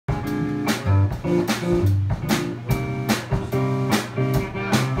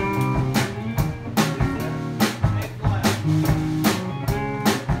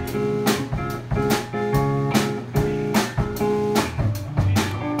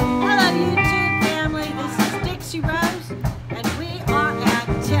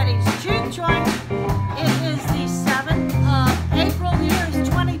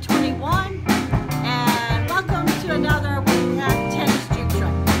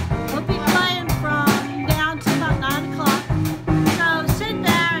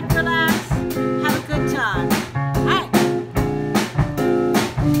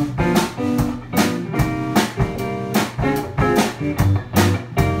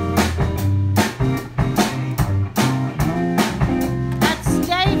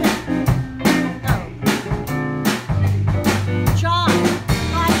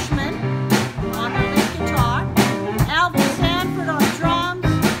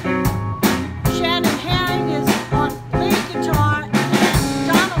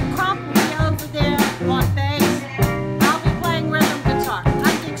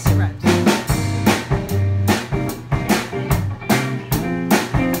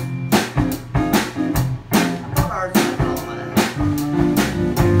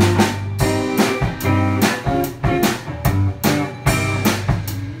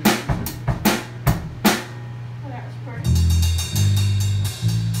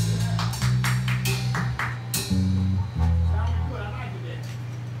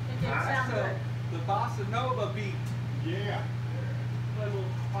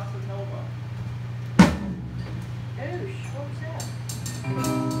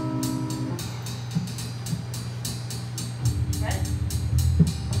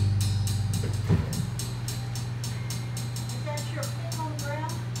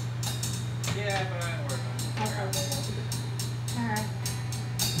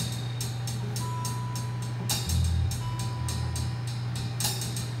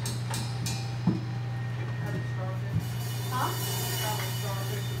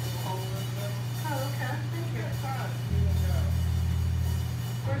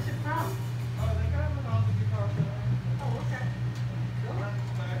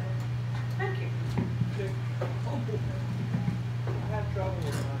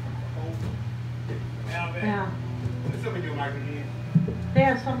They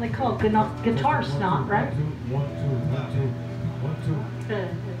have something they call guitar snot, right? 1, 2, 1, 2, 1, 2. Good.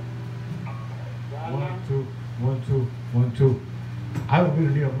 1, 2, 1, 2, 1, 2. I would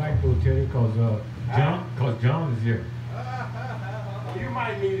really need a mic though, Teddy, cause John is here. You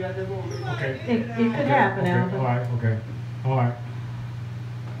might need that. Okay. It could happen, okay. Alvin. All right. Okay. All right.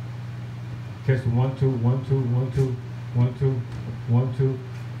 Test 1, 2, 1, 2, 1, 2, 1, 2, 1, 2,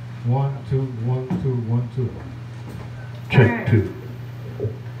 1, 2, 1, 2, 1, 2. Check right. 2.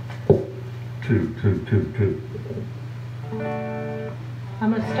 2, 2, 2, 2.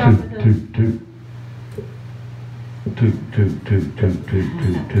 I'm gonna start with the 2, 2. 2, 2, 2, 2, 2, 2,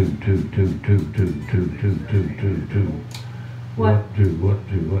 2, 2, 2, 2, 2, 2. what? 2, 1,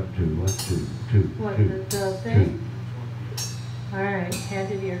 2, 1, 2, 1, 2, 2, What, 2. the thing? All right,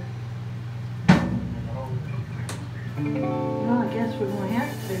 hand it here. Well, I guess we're gonna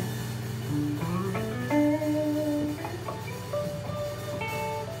have to.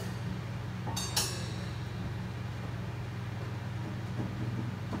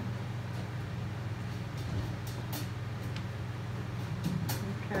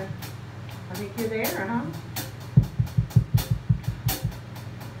 Okay. I think you're there, huh?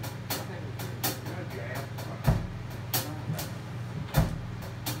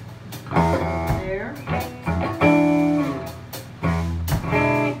 There.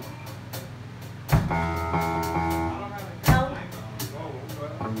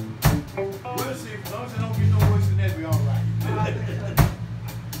 We'll see. As long as I don't get no worse than that, we all right.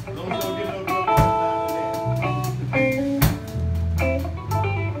 As long as I don't get no worse than that.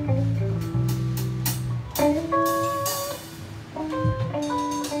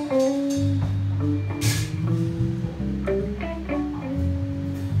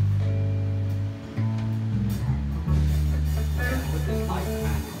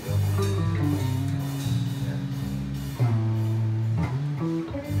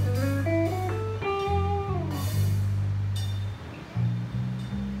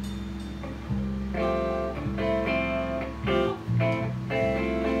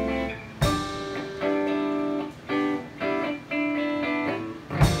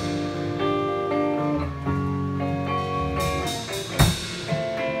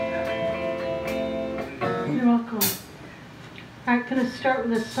 You're welcome. All right, gonna start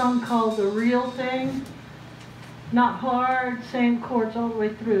with a song called "The Real Thing." not hard, same chords all the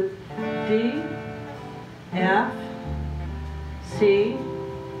way through. D, F, C,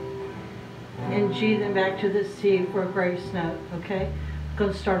 and G, then back to the C for a grace note, okay?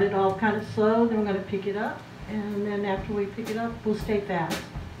 Going to start it off kind of slow, then we're going to pick it up, and then after we pick it up, we'll stay fast,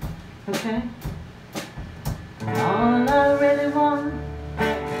 okay? All I really want,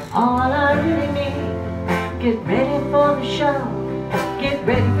 all I really need, get ready for the show, get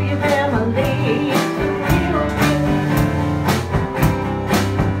ready for your family.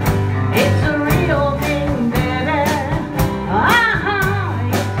 It's a real thing, baby. It's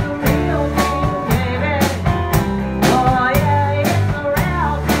a real thing, baby. Oh yeah, it's a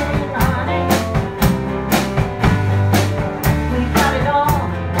real thing, honey. We got it all.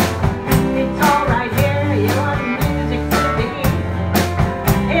 It's all right here. You want music to be.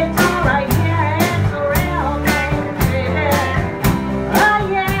 It's all right here. It's a real thing, baby. Oh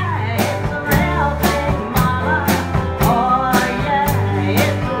yeah, it's a real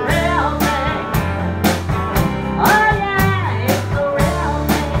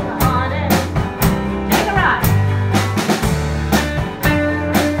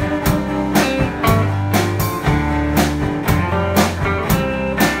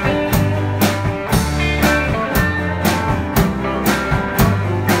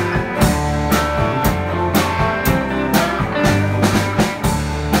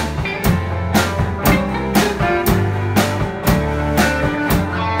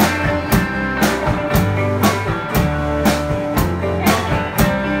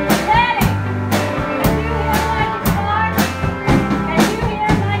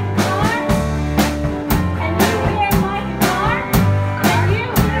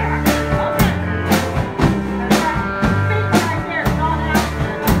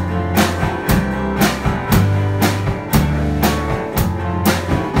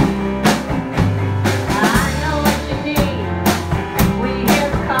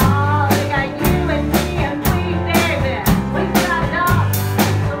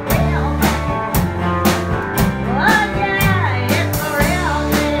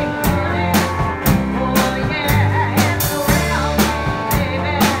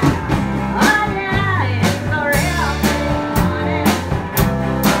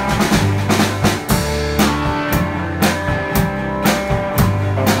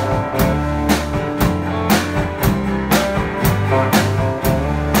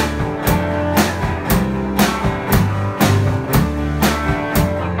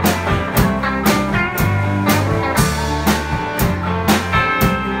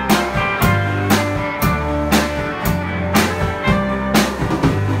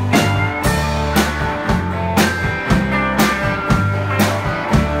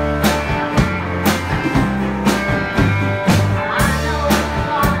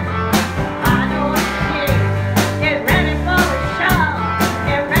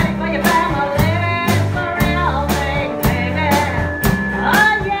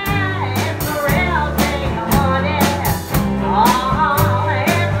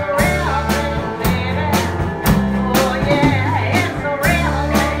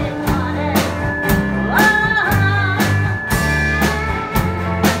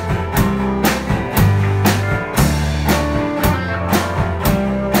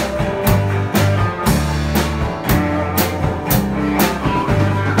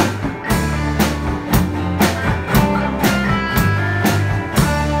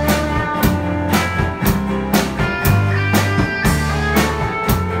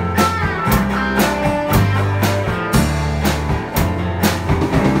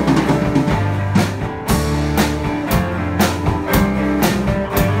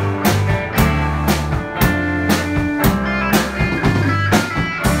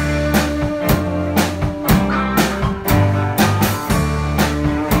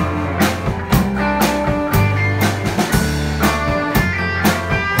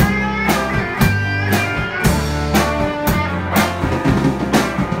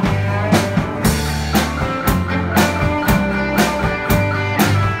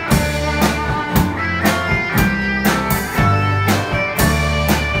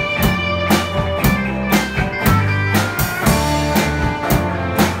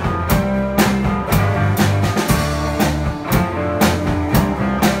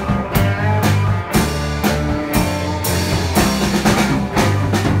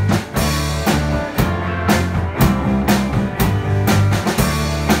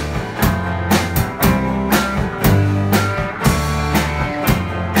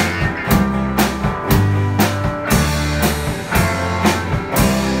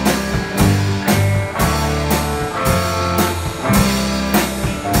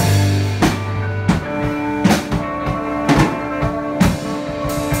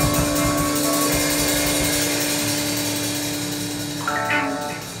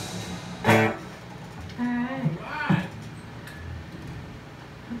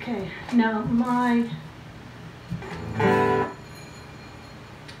Now my,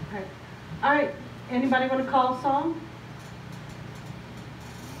 all right, anybody want to call a song?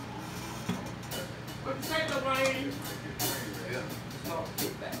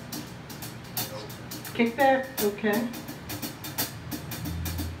 Kickback, okay.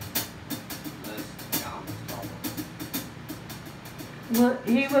 Well,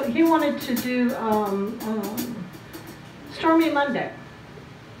 he wanted to do Stormy Monday.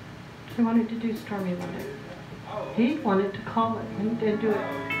 He wanted to do Stormy Monday. He wanted to call it and do it.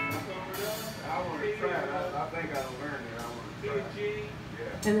 I want to try it. I think I'll learn it. I want to try it.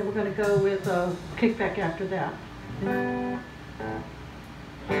 Yeah. And then we're going to go with Kickback after that.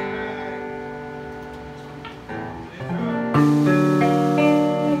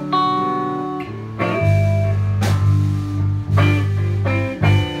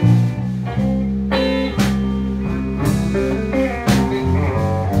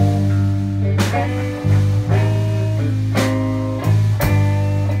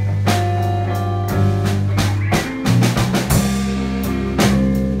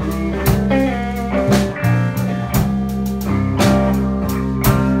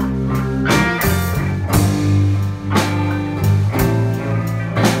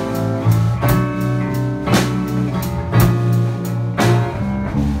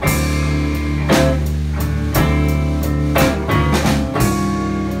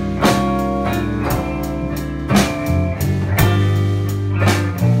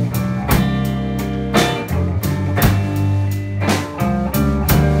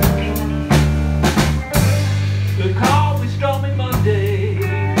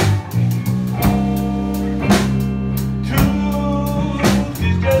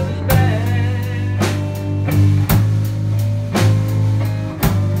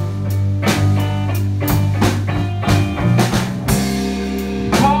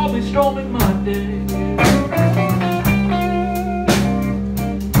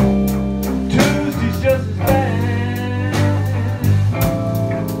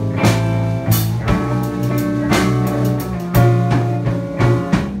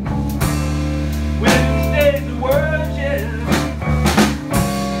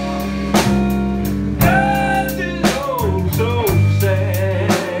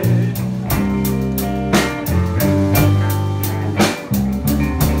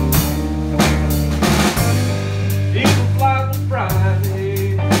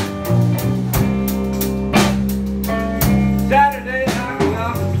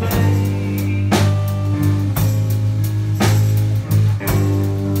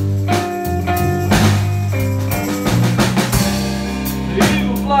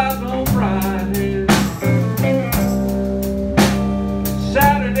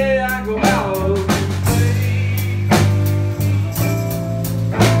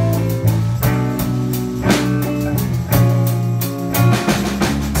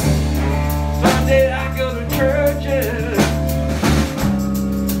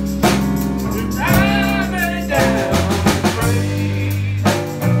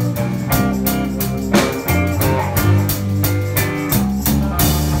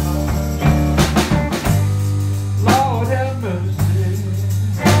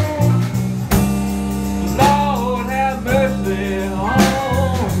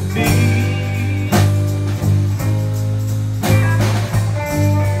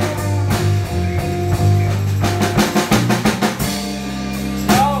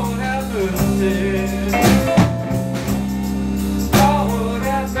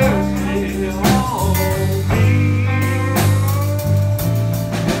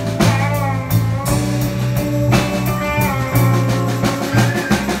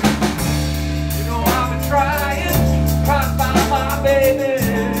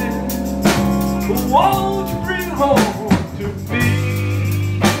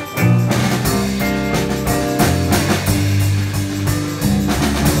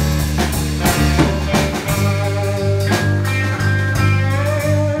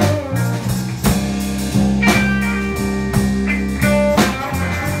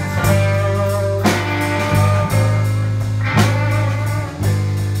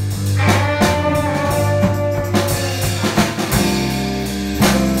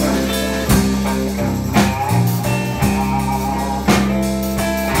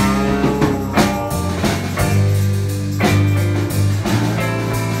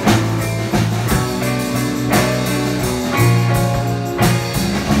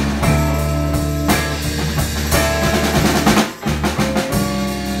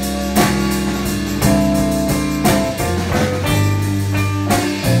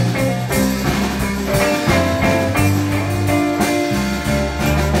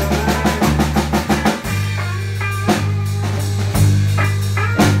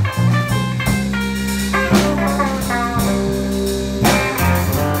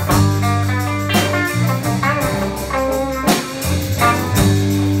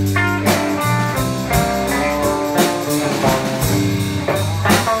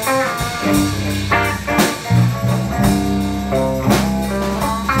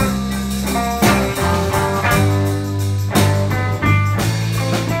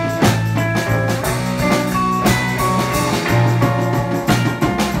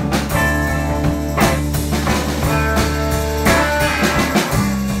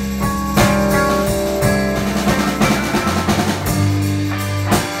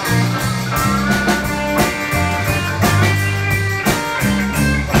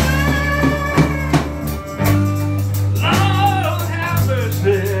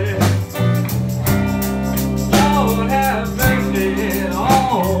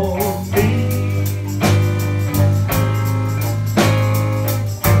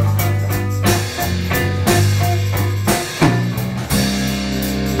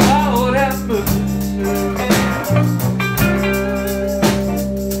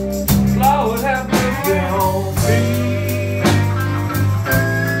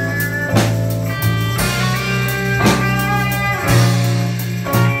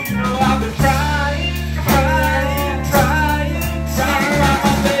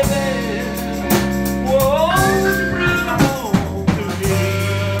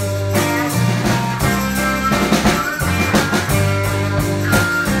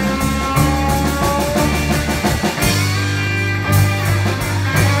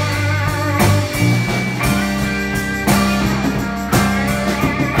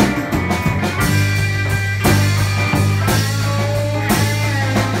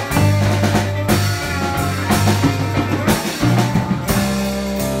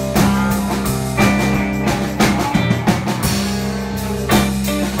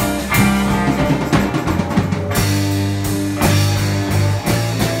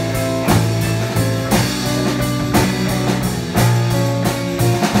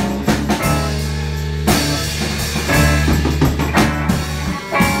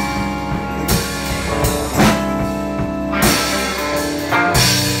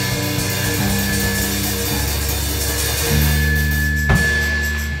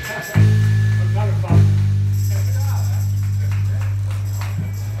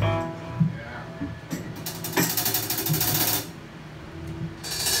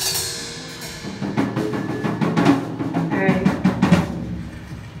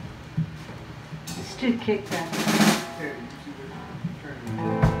 kick that.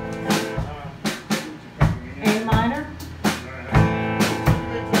 A minor,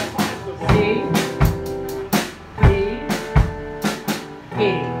 C, D,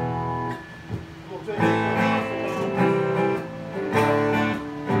 E.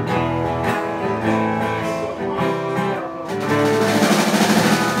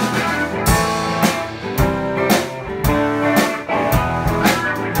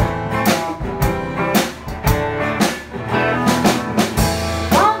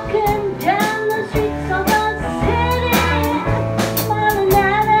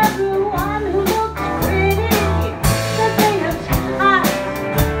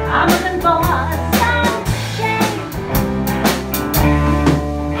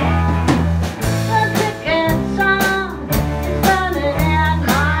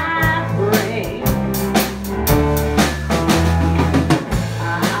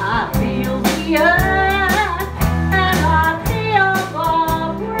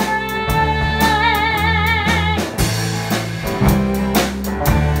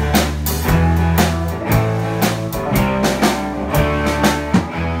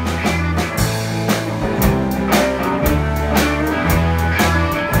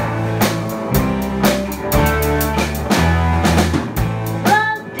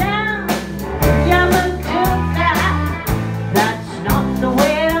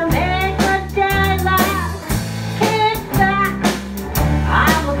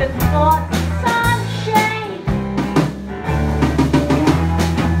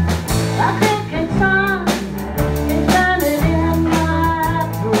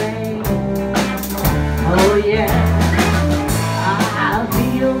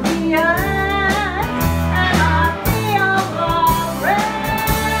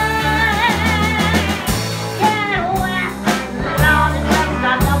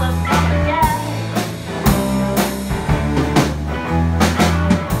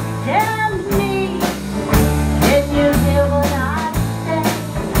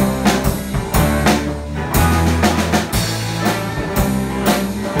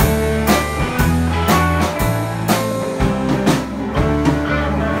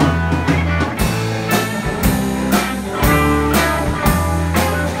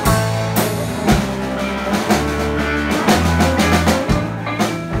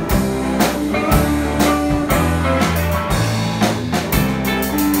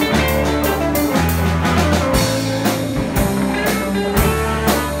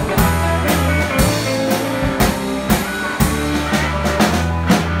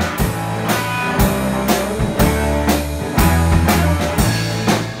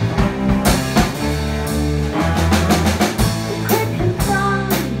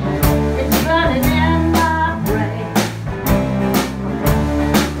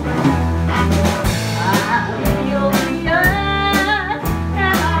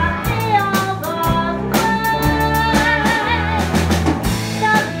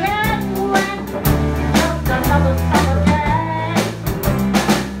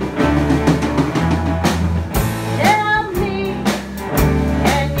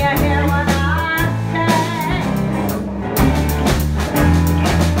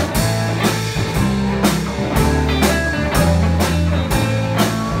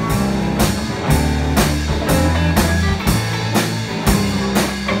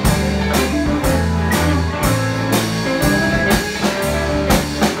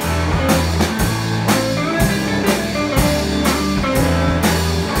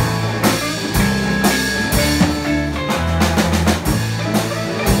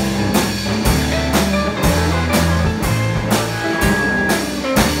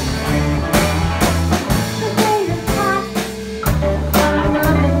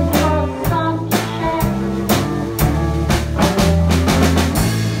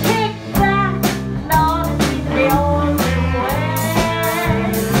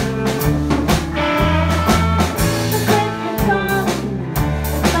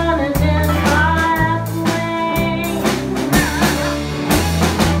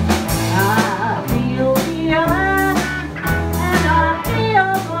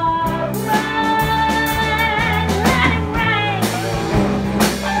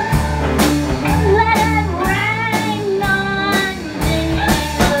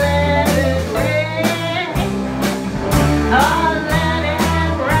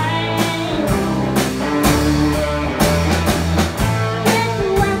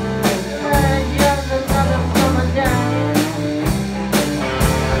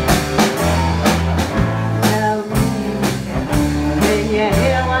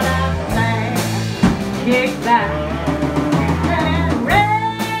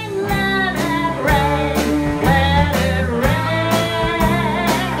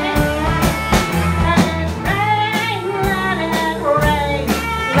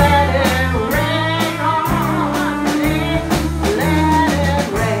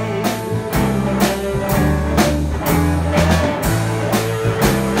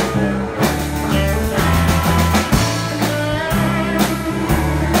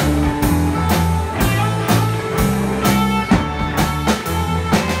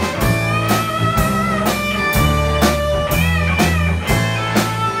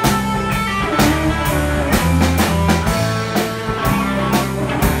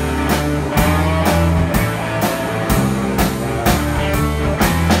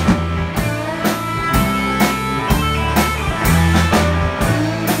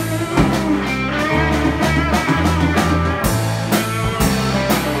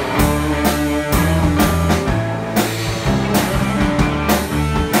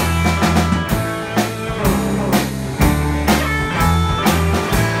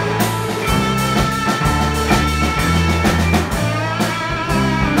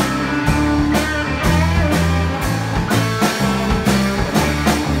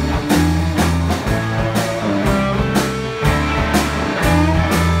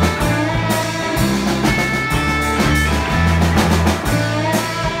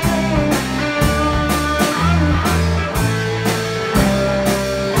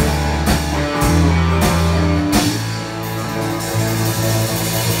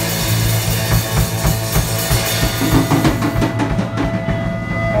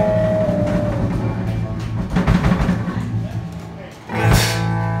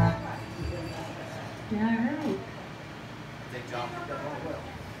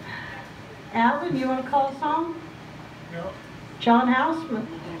 Alvin, you want to call a song? No. John Houseman.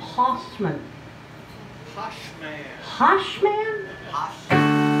 Hossman. Hushman. Hoshman? Hush.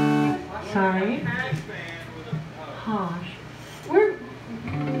 Sorry. Hashman with a Hosh. Where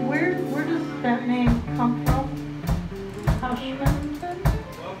does that name come from? Hoshman?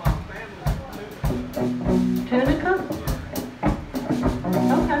 well, my family's Tunica?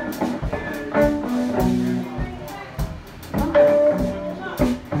 Okay. Okay.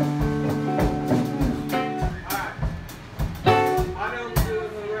 Alright. I don't do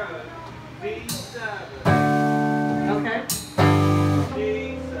in the road. D7. Okay.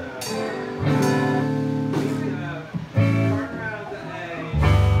 D7. Turn around to A.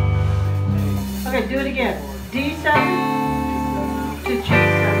 Okay, do it again. D7 to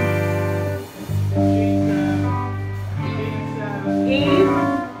G7. E.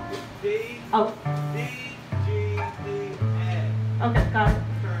 Oh, okay, got it.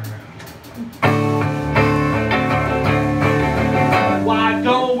 Why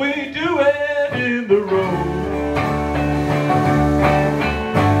don't we do it in the road?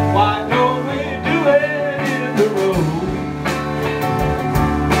 Why don't we do it in the road?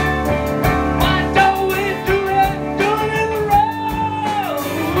 Why don't we do it in the road?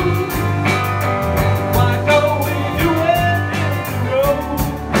 Why don't we do it in the road?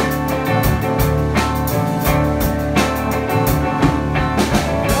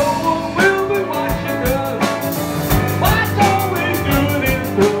 No one will be watching us. Why don't we do it in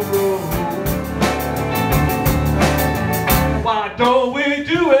the road? Why don't we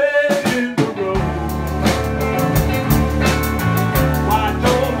do it in the road? Why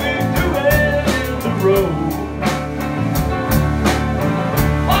don't we do it in the road?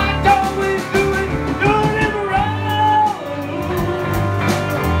 Why don't we do it in the road?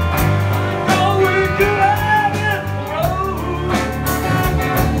 Don't we do it in the road?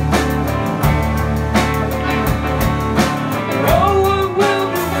 No one will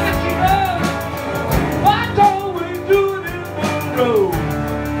be watching us. Why don't we do it in the road?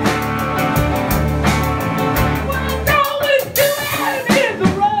 Why don't we do it in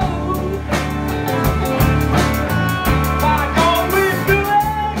the road? Why don't we do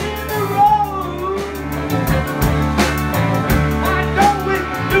it in the road? Why don't we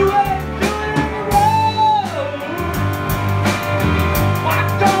do it in the road? Why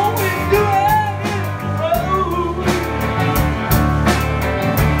don't we do it in the road?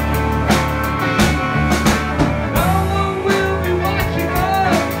 No one will be watching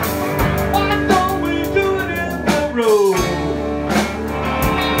us. Why don't we do it in the road?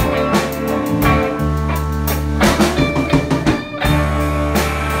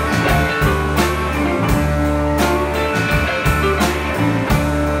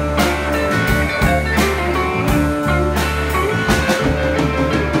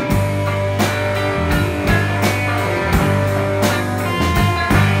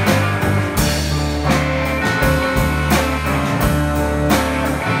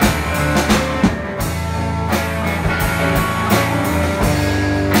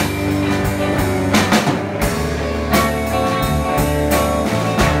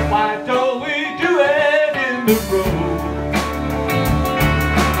 Why don't we do it in the road?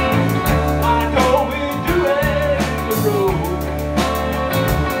 Why don't we do it in the road?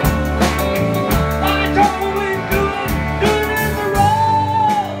 Why don't we do it in the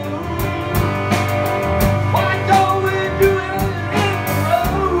road? Why don't we do it in the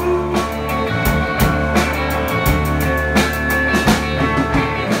road?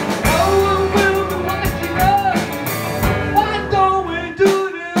 No one will be watching us. Why don't we do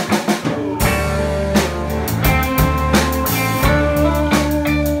it in the road?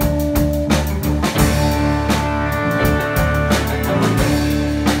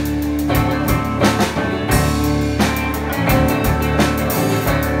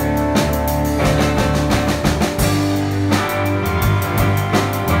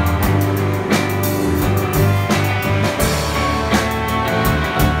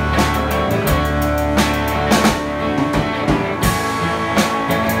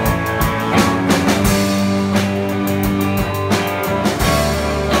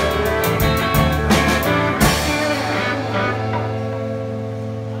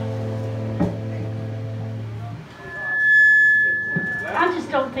 I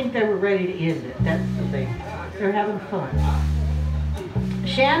just don't think they were ready to end it. That's the thing. They're having fun.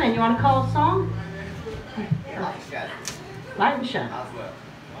 Shannon, you want to call a song? Like that. Light and shine. As well.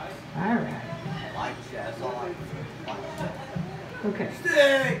 All right. Like that. That's all I like that. Okay.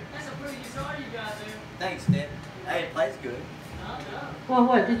 Stick! That's a pretty guitar you got there. Thanks, Nick. Hey, it plays good. Oh, no. Well,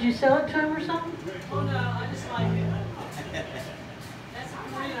 what? Did you sell it to him or something? Oh, no, I just like it. That's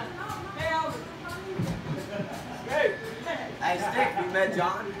pretty. Hey, You met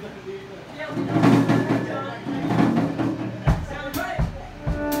John? Yeah, we know. Sound great.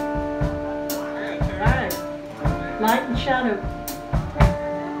 Alright. Light and shadow.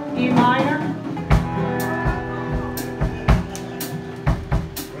 E minor.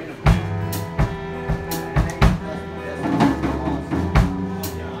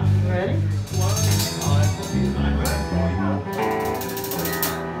 Ready?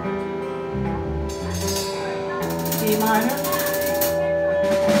 E minor.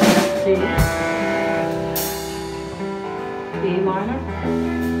 C. E minor.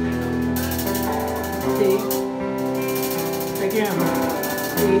 C. Again.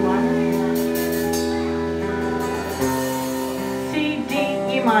 E minor. C, D,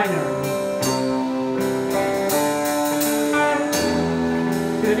 E minor.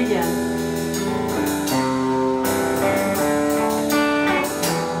 Do it again.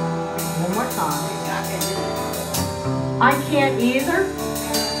 One more time. I can't either.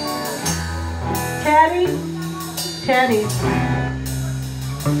 Teddy? Teddy.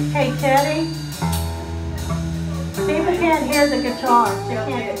 Hey, Teddy. People can't hear the guitar. They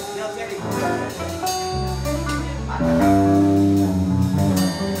can't.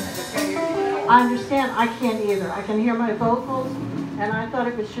 I understand. I can't either. I can hear my vocals, and I thought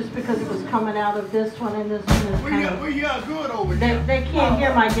it was just because it was coming out of this one and this one is kind of. We hear good over here. They can't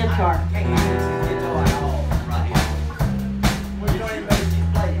hear my guitar. Can't hear this guitar at all right here. Well, you don't even know if she's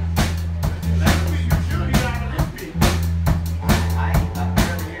playing. You should hear out of this piece. I ain't up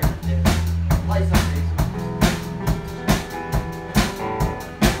there here. Play something.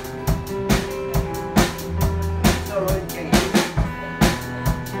 So you can't hear.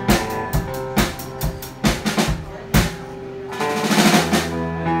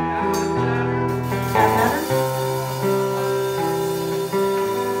 Is that better?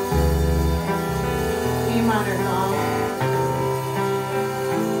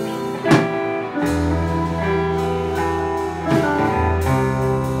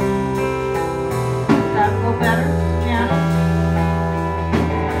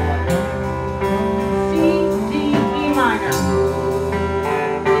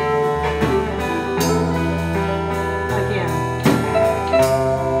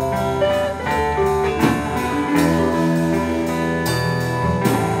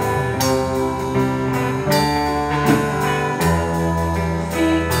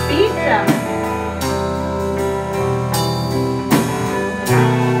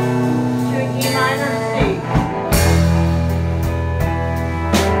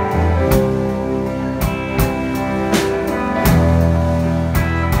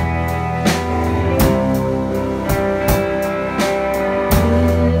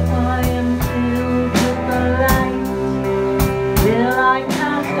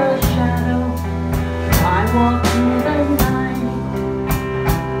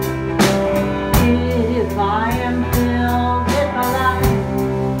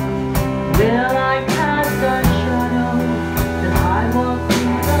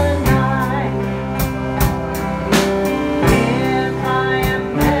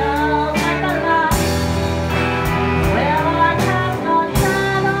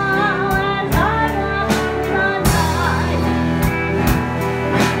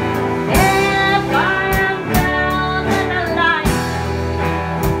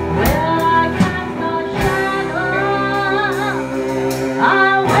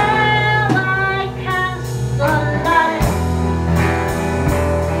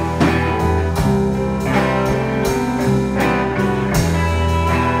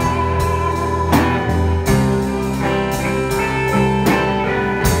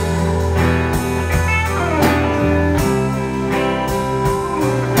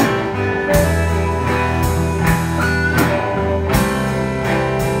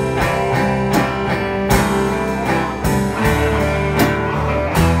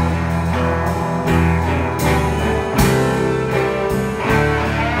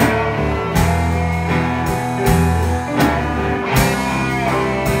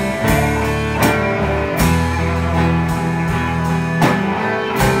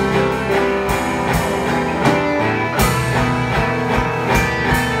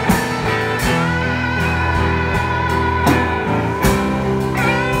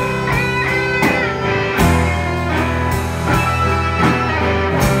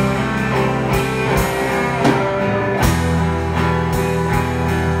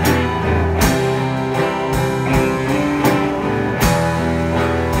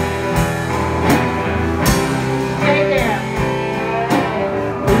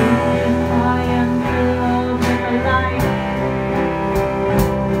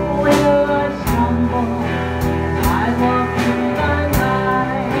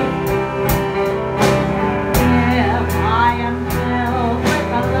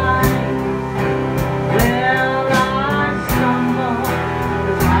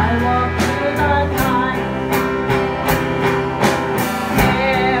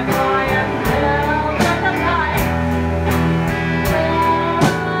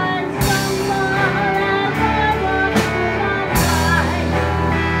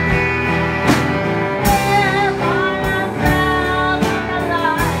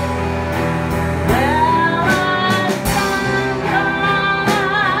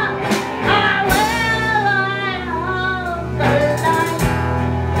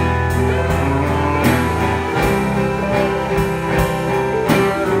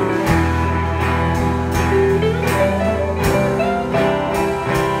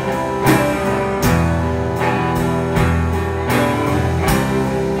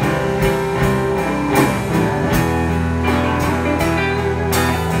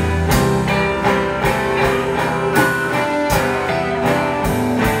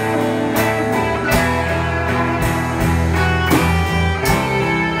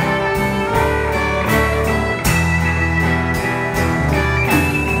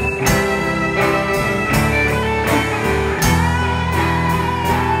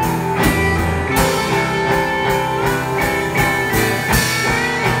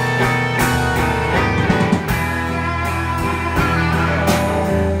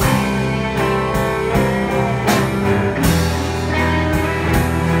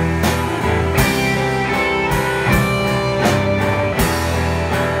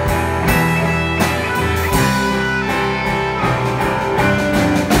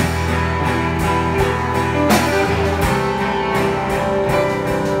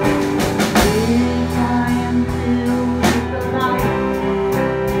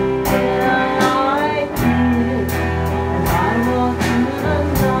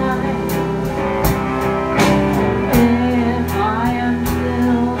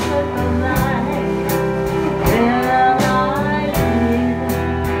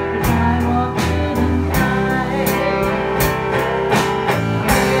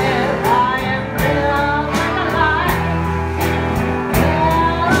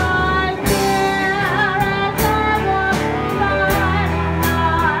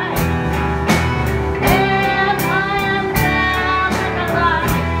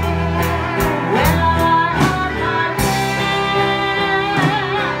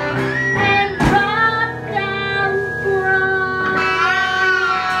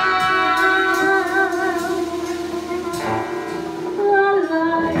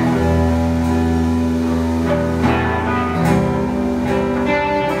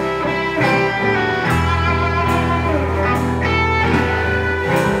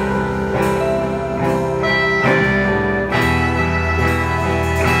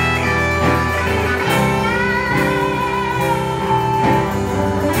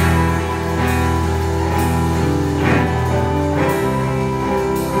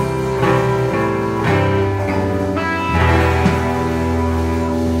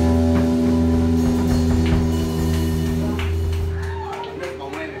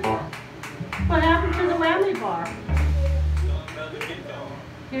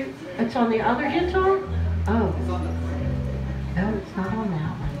 It's on the other guitar? Oh. It's on the No, it's not on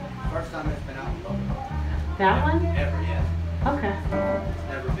that one. first time it's been out in public. That one? Ever, yeah. Okay. It's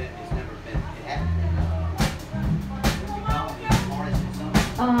never been, it hadn't been, what do you call it, varnished or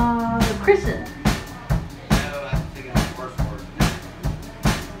something? Christen. No, I'm thinking of the first word.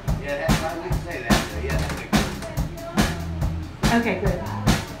 Yeah, that's right, we can say that, so yeah, that's a good. Okay, good.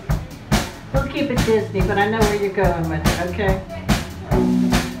 We'll keep it Disney, but I know where you're going with it, okay?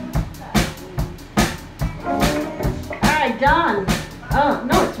 Alright, Don. Oh,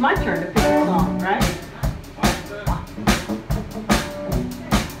 no, it's my turn to pick a song, right?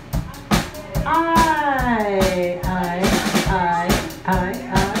 I.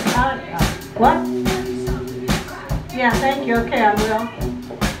 What? Yeah, thank you. Okay, I will.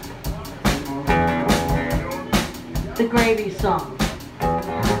 The gravy song.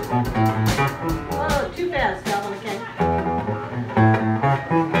 Oh, too fast, Calvin. Okay.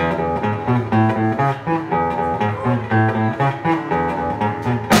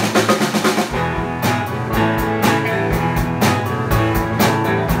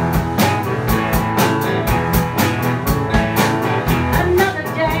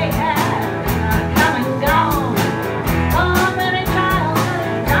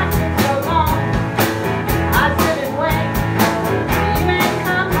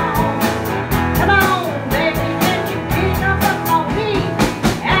 Baby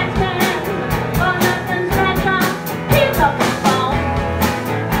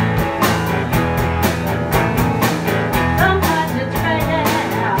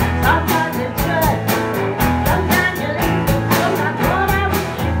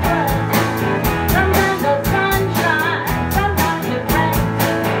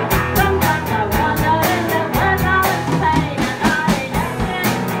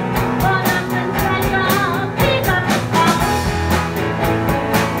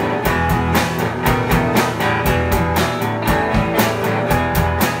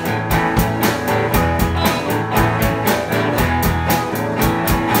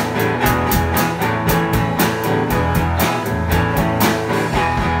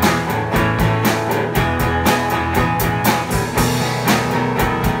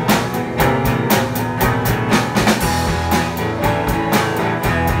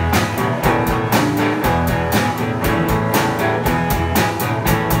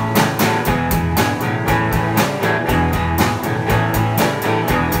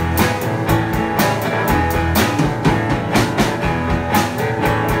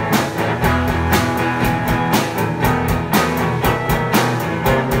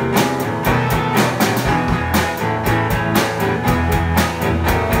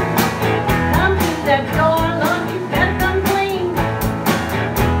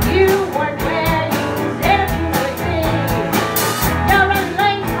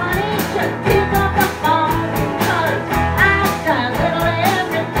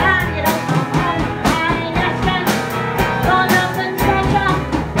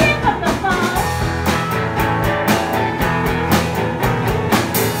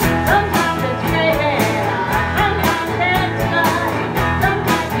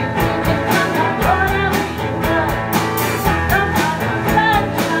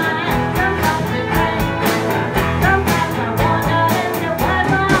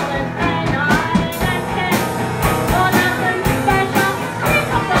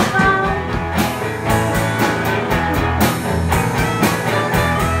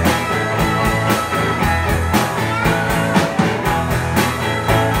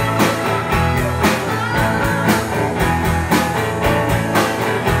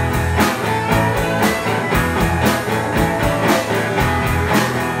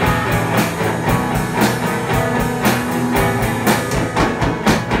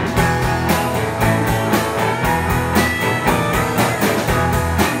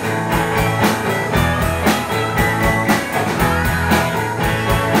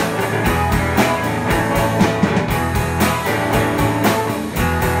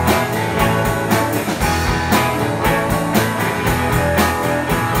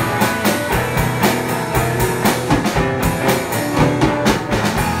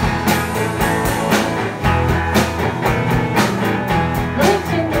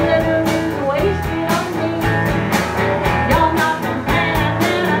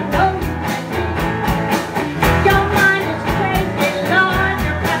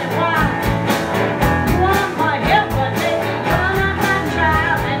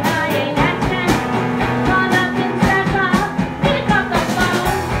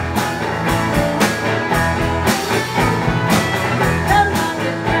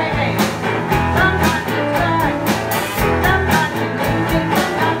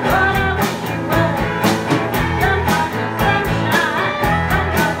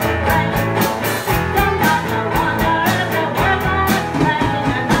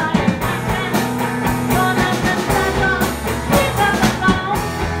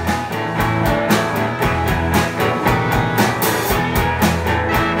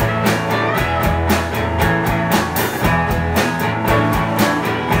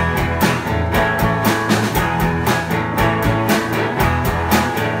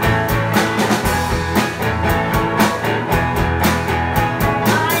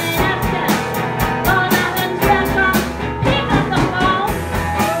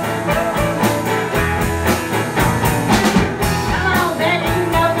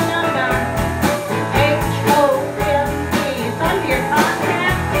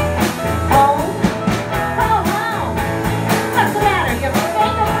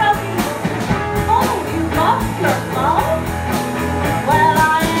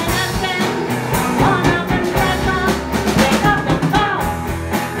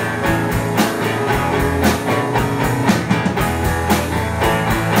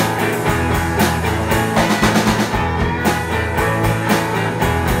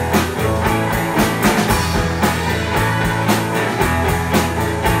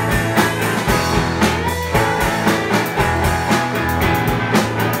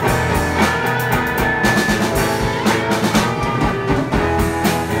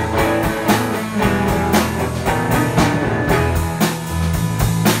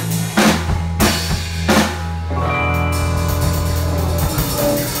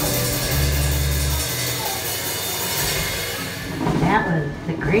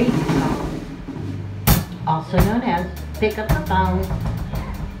crazy song, also known as Pick Up the Phone.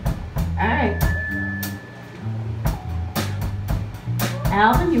 Alright.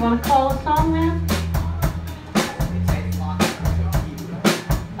 Alvin, you want to call a song now?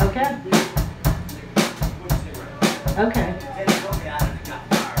 Okay. Okay.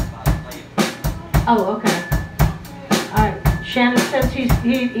 Oh, okay. Alright. Shannon says he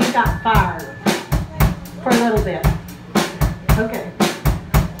got fired for a little bit. Okay.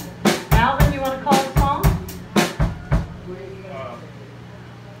 Alvin, you want to call a song?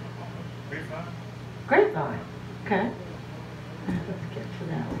 Grapevine? Grapevine. Okay. Let's get to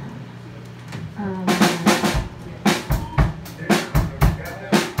that one.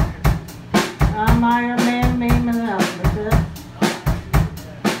 My man, name and alphabet.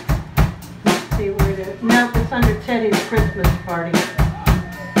 Let's see where it is. Nope, it's under Teddy's Christmas party.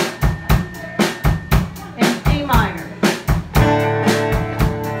 In D minor.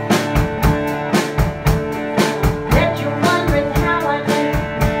 Bet you're wondering how I do.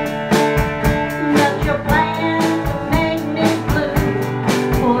 That your plans make me blue.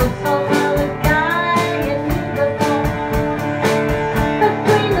 Oh, it's so well the guy in the phone.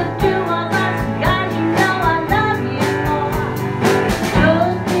 Between the two of us, guys, you know I love you more.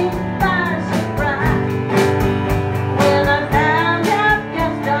 Took me by surprise when I found out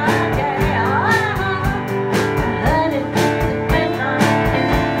yesterday. I heard it through the grapevine.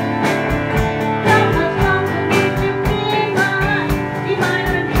 Not much longer would you be mine. Be mine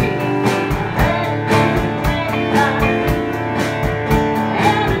or G. I heard it through the grapevine.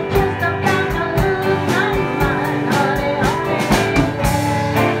 And I just about to lose my mind, honey, honey.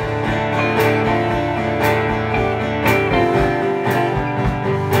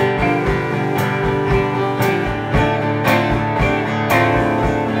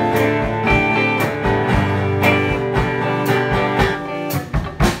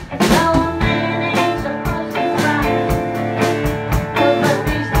 No, a man ain't supposed to cry, but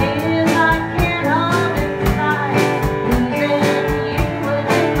these tears I can't hardly cry. Losing you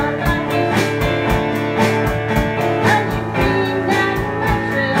within my life, and you mean that much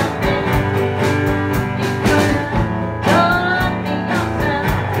real thing. You could have told me yourself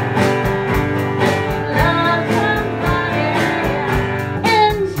that you love somebody else.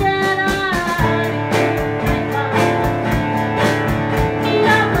 Instead, I didn't think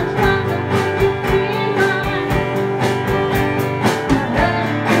not much longer would you be mine. I heard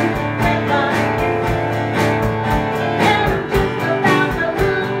it through the grapevine, and I'm just about to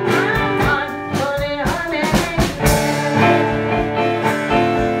lose my mind, honey, honey.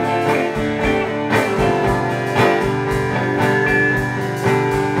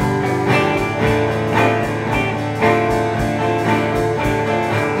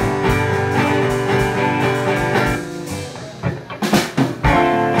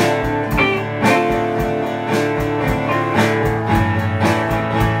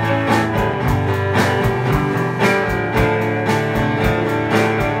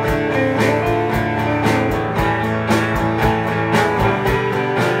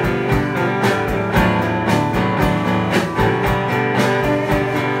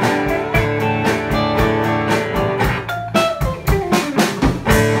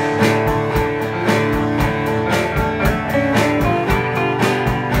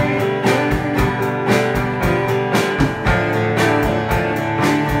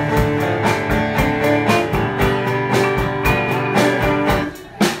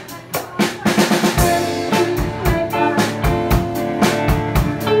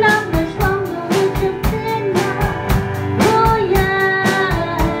 Not much longer would you be mine. Oh yeah,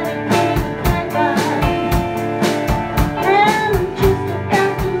 grapevine, and I'm just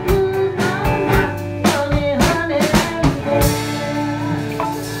about to lose my mind, honey, honey.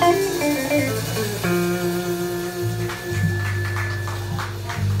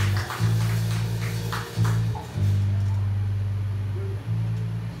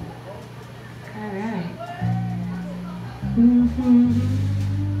 All right.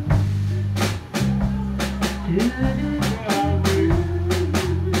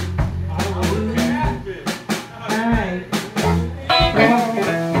 All right.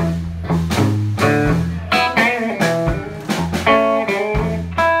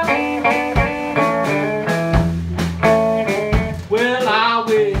 Well, I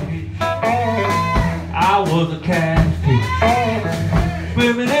wish I was a catfish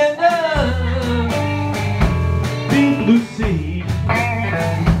swimming in the deep blue sea.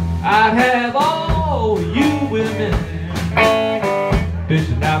 I'd have all you women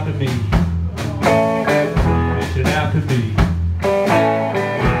fishing after me, fishing after me.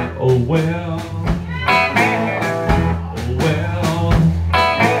 Oh well, oh well.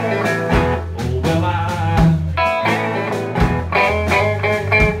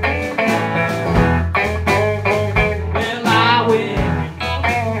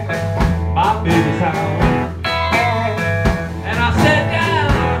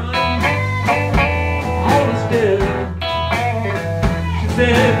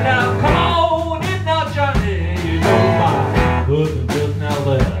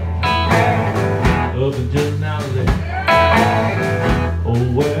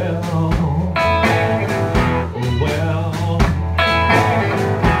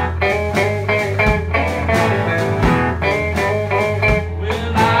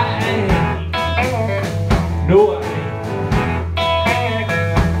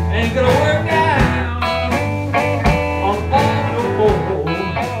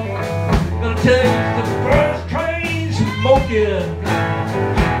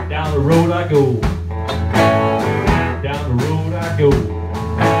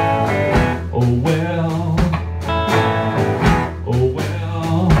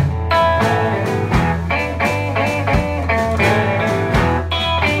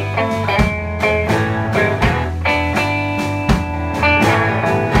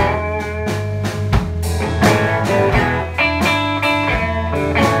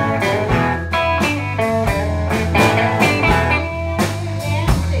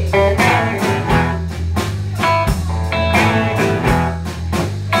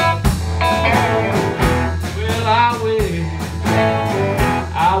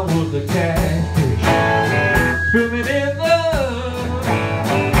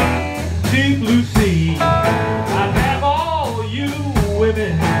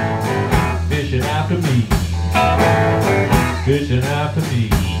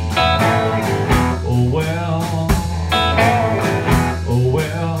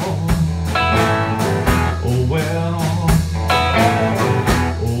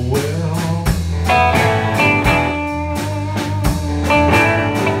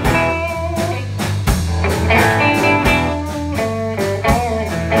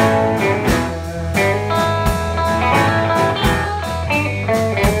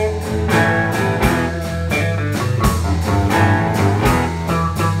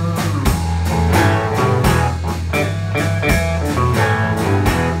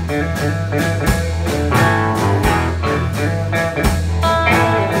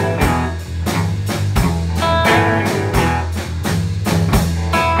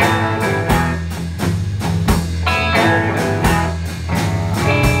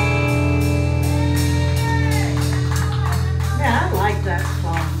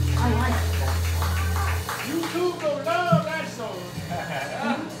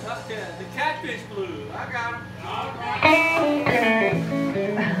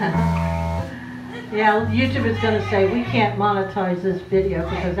 Yeah, YouTube is going to say we can't monetize this video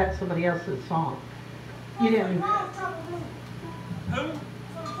because that's somebody else's song. You didn't. Who? I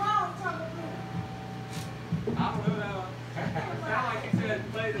don't know that one. It sounded like you said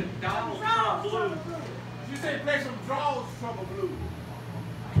play the Donald Trump blues. You say play some draws trouble blues.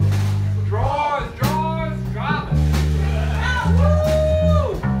 Draws, driving.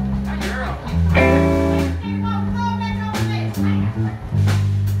 Woo! That girl.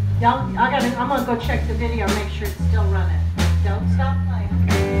 Y'all, I'm gonna go check the video, make sure it's still running. Don't stop playing.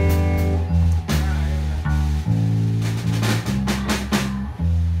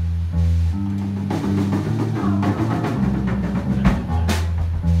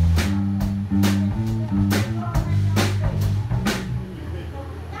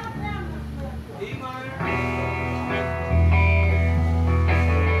 E minor. Hey.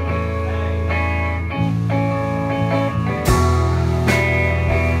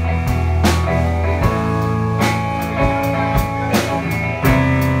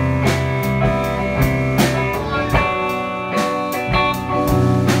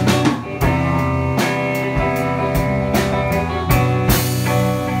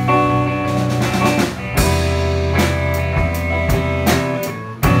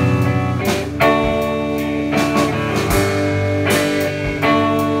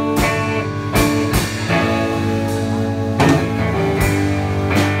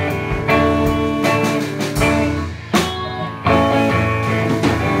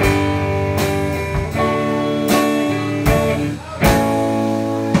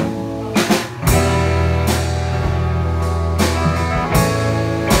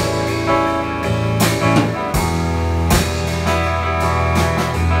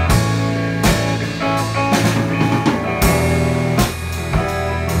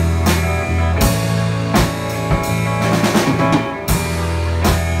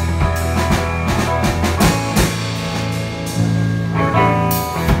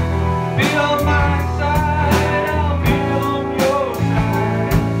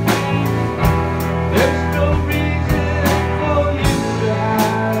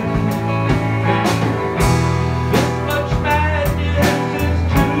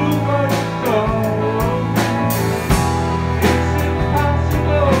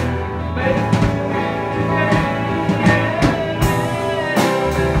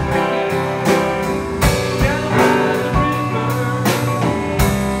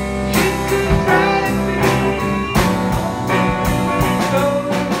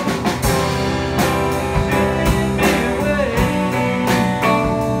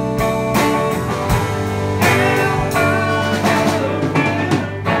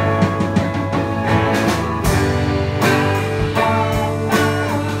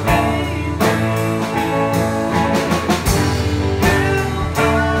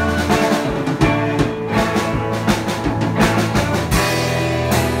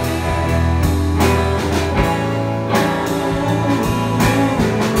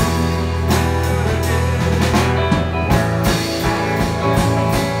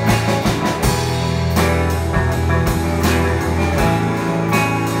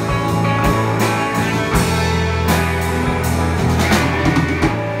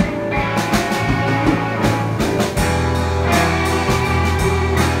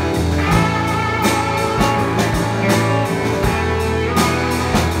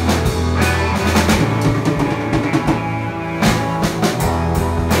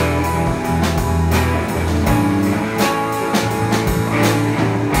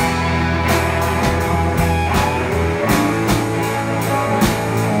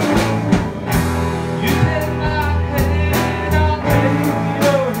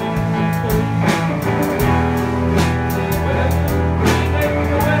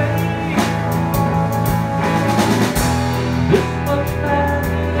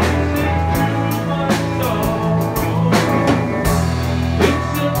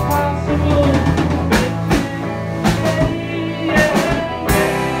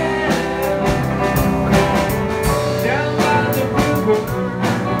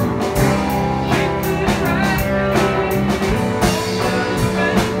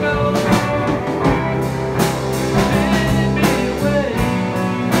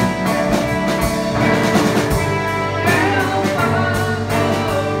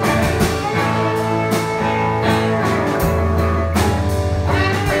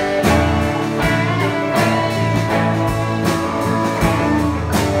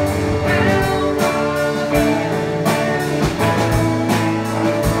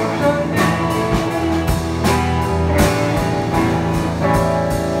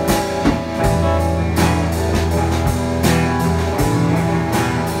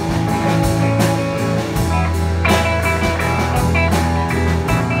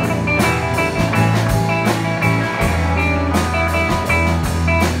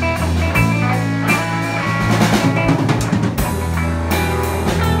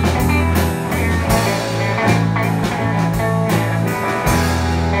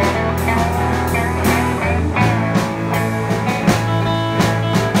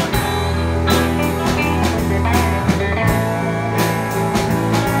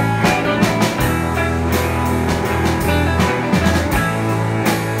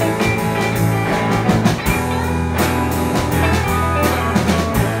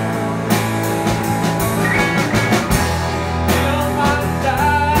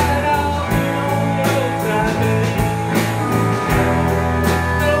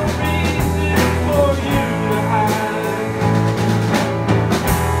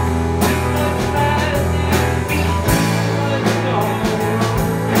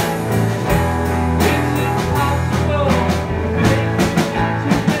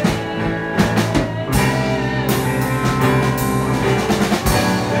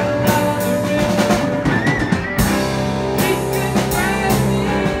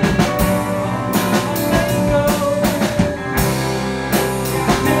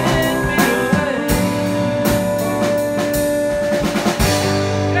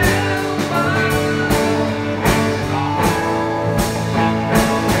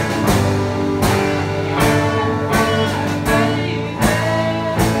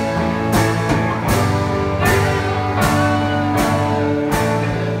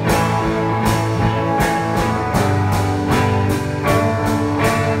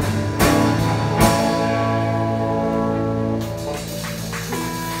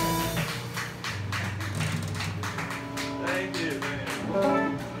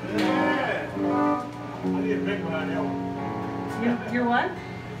 try that one. You're what?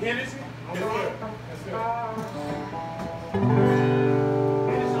 Hennessy? Yes, sir. Yes, sir.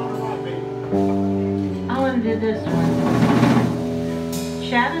 Hennessy on the rock, baby. I want to do this one.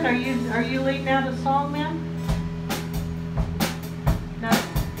 Shannon, are you leading out a song, ma'am? No?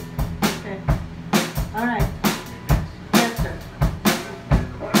 Okay. All right. Yes, sir.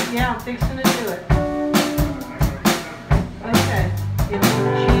 Yeah, I'm fixing to do it. Okay. It's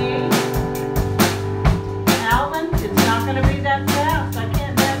G. Alvin, it's not going to be that fast. I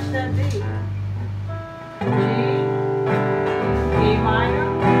can't match that beat. G. E minor.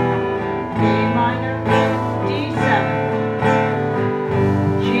 E minor. D7.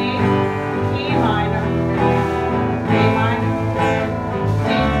 G. E minor. A minor.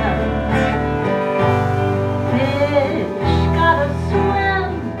 D7. Fish gotta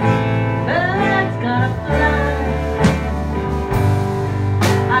swim. Birds gotta fly.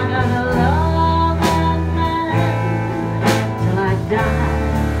 I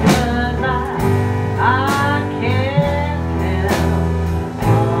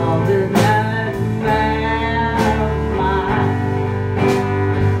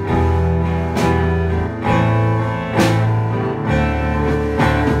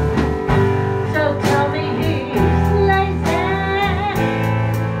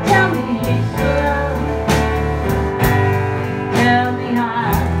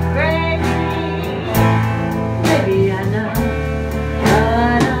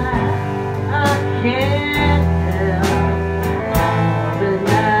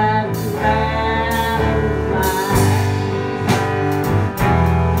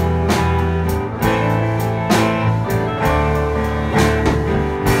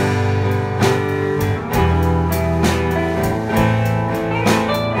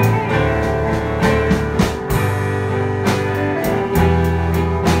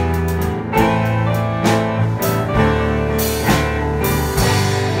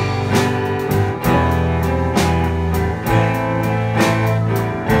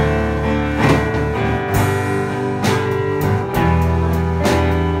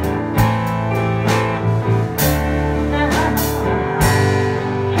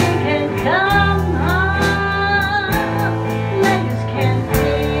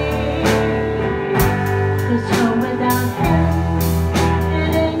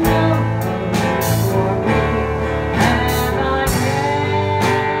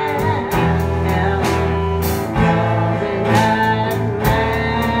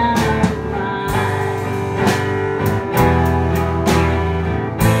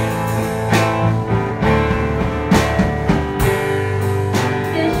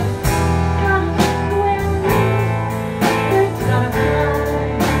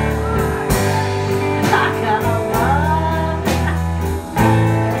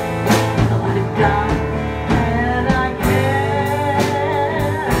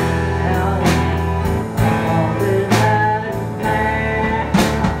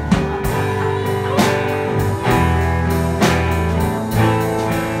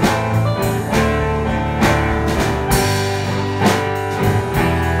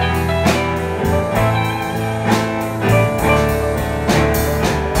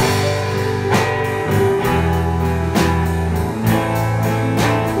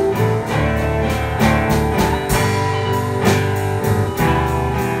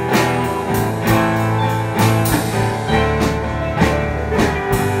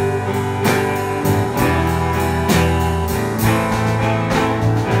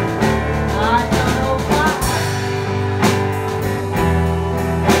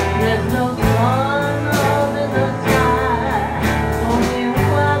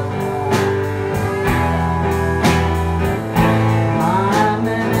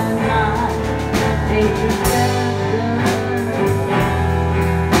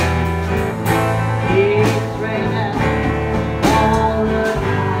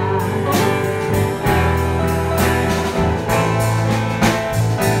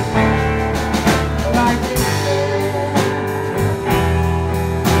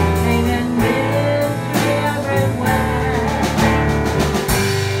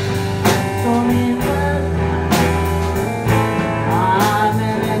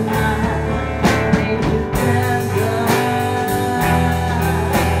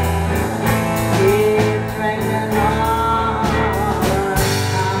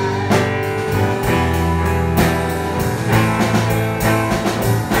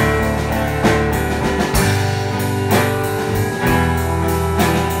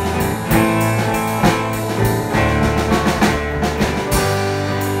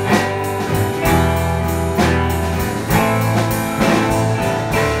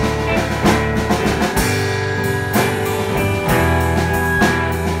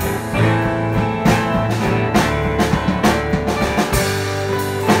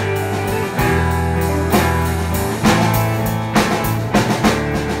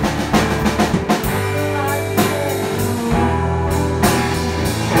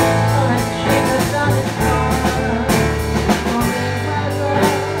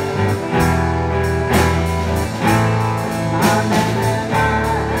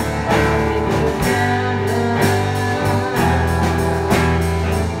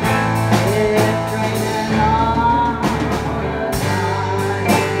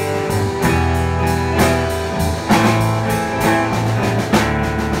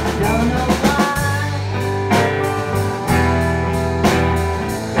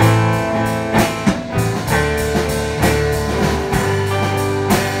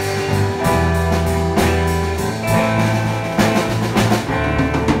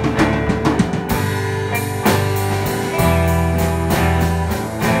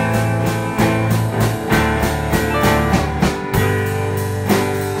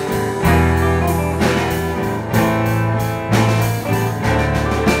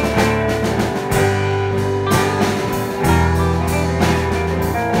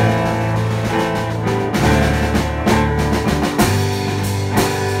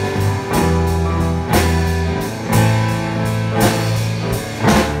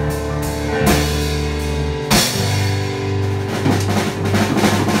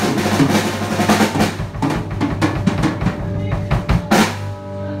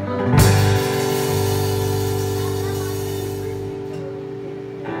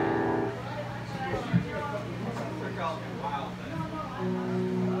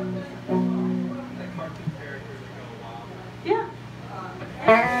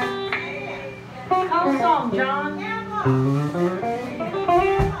song, John.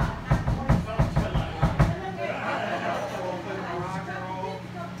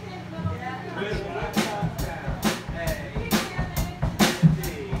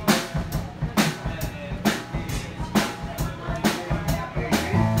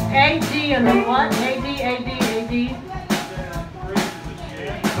 A-D and then what? A-D, A-D, A-D.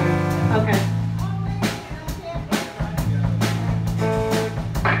 Okay.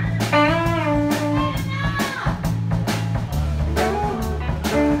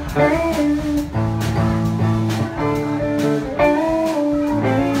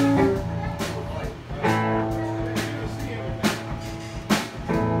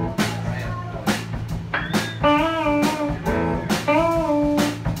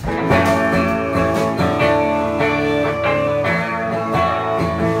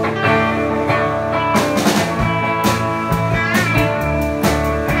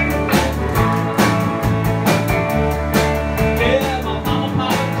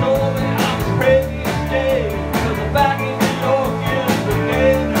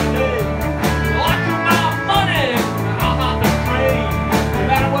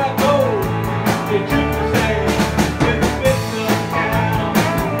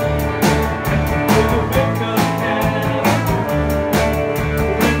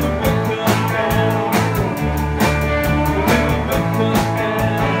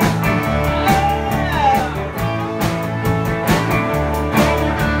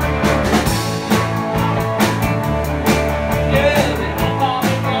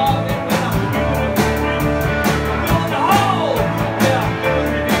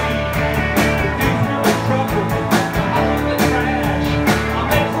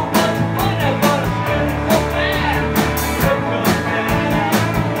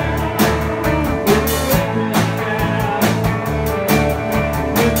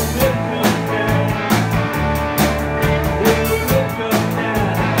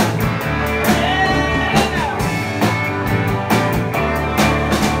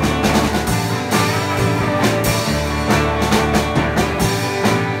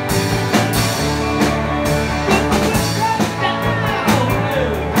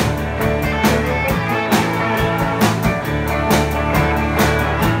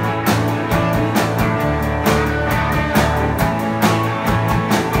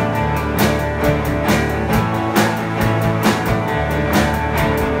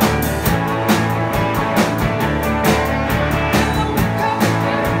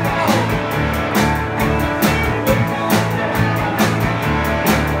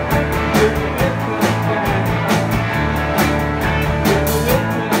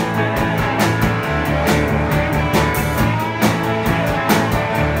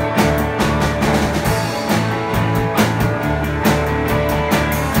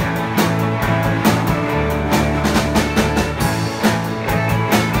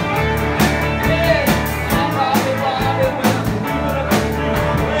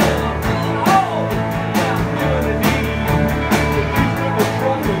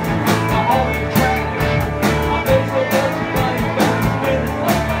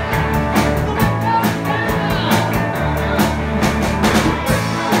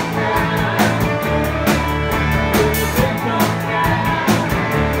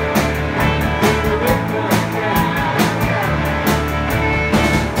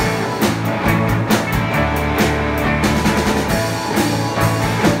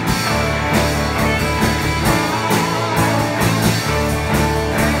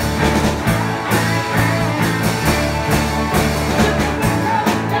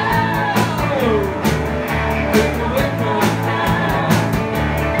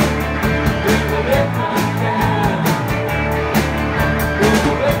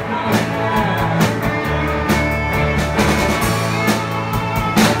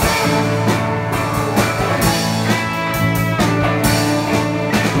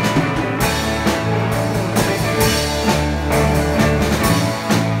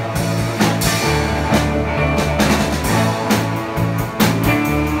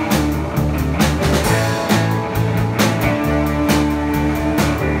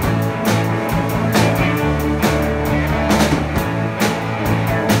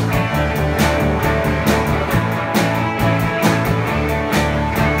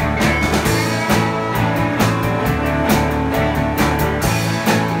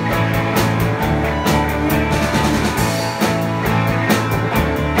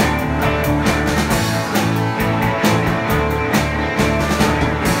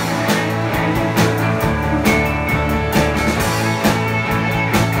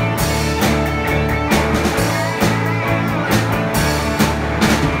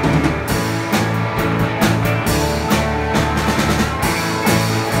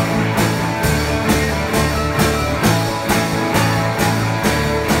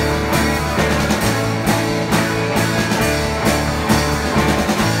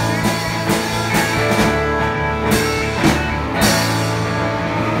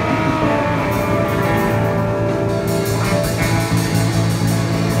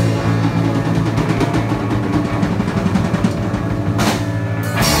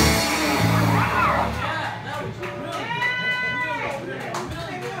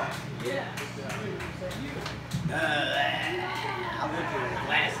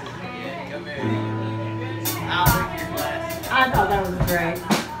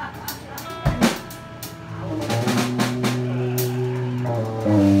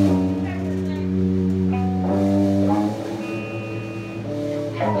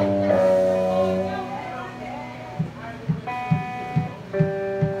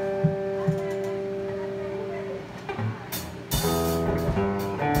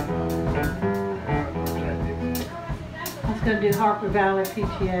 going to do Harper Valley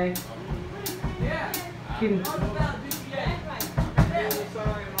PTA. Yeah. Can- What about DPA? There's a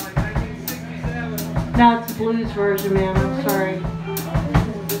song in like 1967. No, it's a blues version, man. I'm sorry.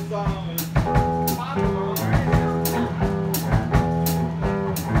 This song is popular right now.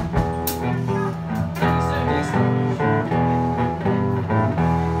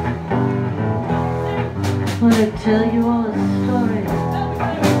 I'm going to tell you all a story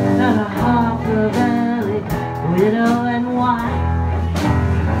about a Harper Valley widow and wife.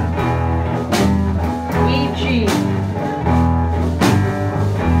 E.G.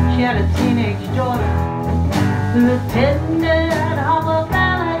 She had a teenage daughter who attended Harper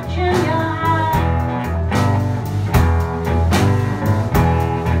Valley Junior High.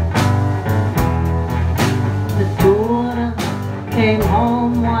 The daughter came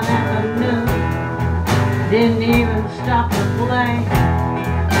home one afternoon, didn't even stop to play.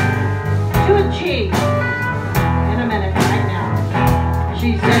 To a cheek. In a minute, right now.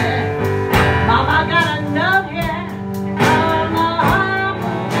 She said, Mama, I got a note here from the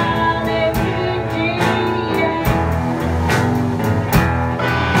Harper Valley PTA.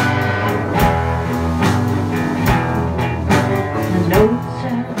 The note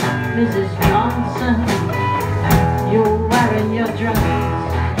said, Mrs. Johnson, you're wearing your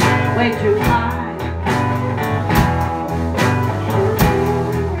dress way too high.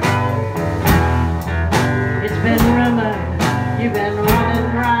 It's been rumored you've been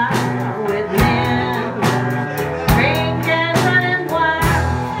running right with men, drinking, running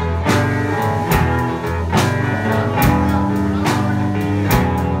wild.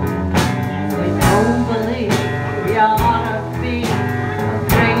 We don't believe you ought to be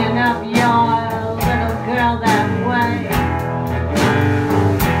bringing up your little girl that way.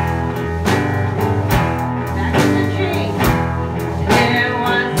 Back in the tree, there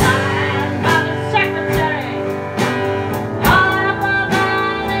was signed by the secretary, Harper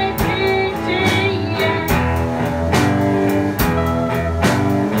Valley PTA.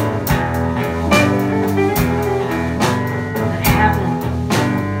 It happened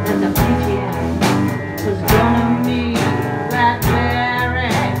that the PTA was gonna meet that very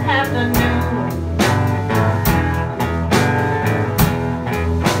afternoon.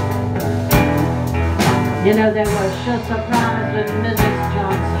 You know, they were sure surprised when Mrs.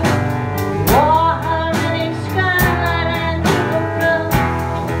 Johnson wore her mini skirt into the room.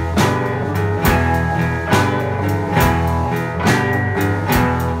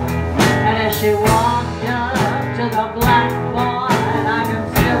 And as she walked up to the blackboard, I can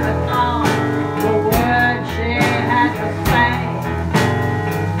still recall the words she had to say.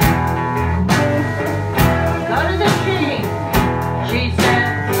 Go to the tree, she said,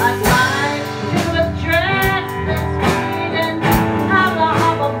 I'd like to address this meeting of the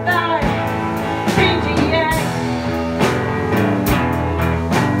Harper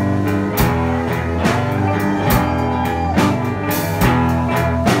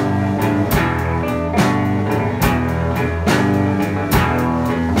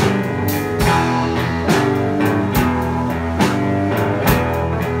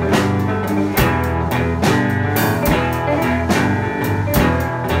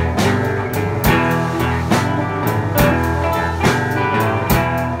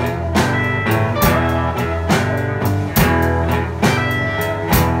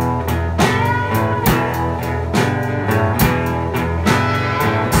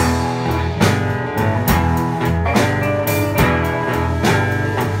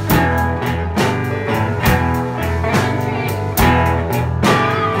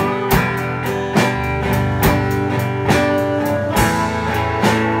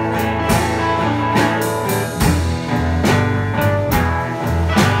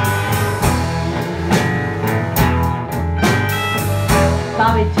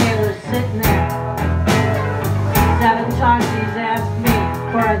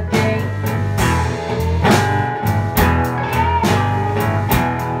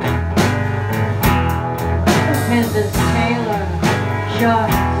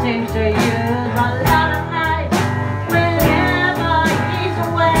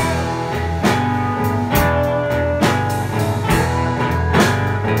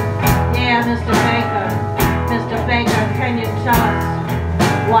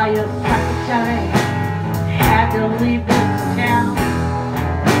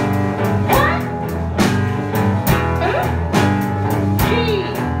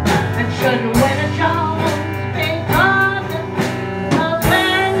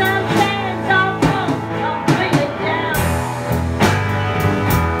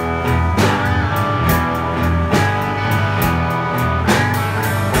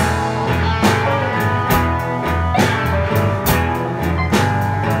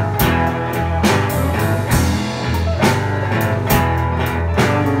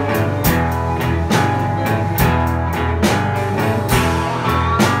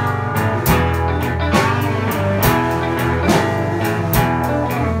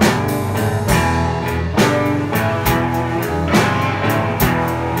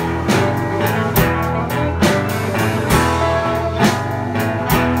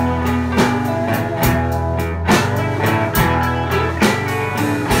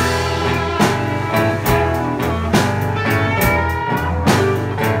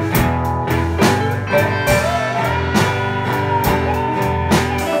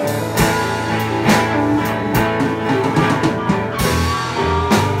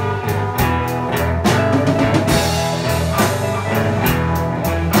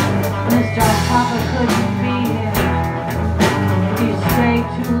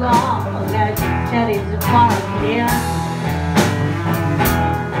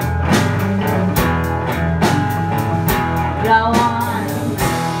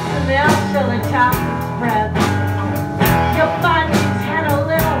silly top breath. You'll find he's had a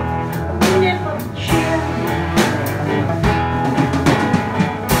little nip of chin.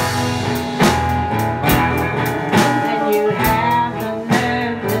 And you have the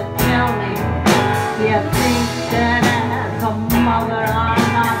nerve to tell me you think that as a mother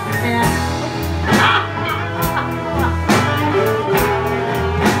I'm not fit.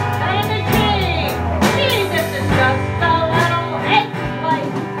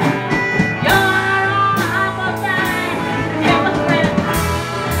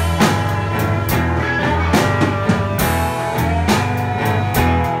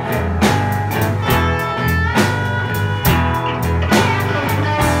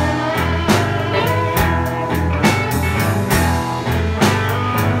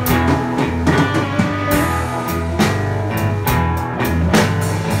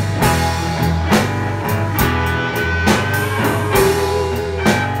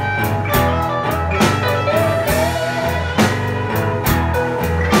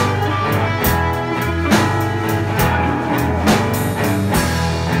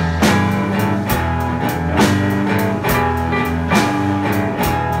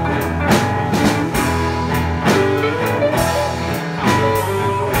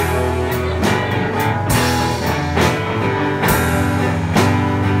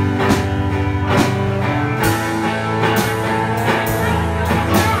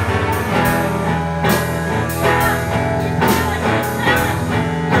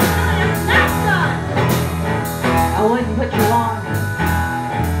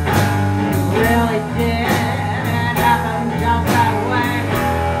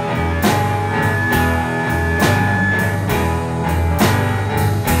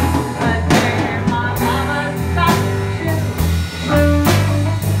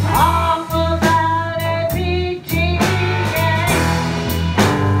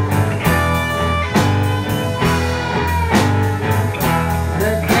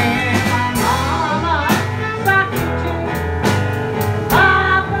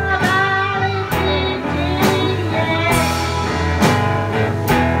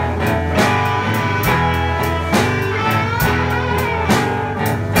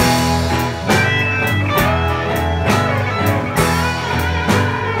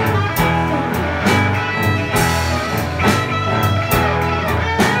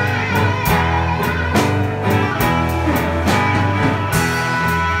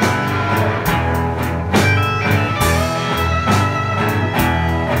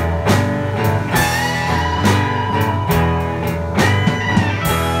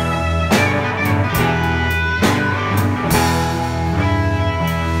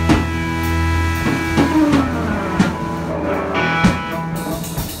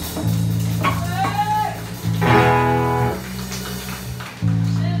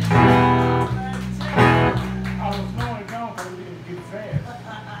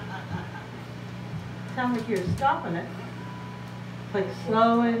 Sound like you're stopping it. Like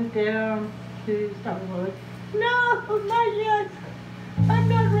slowing down to stop it. Like, no, not yet. I'm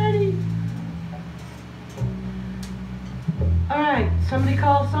not ready. Alright, somebody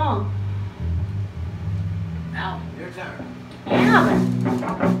call a song. Now, your turn. Alvin.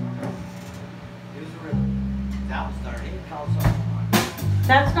 Here's the river. Now start. He can call something.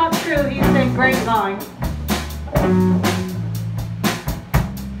 That's not true. He said grapevine.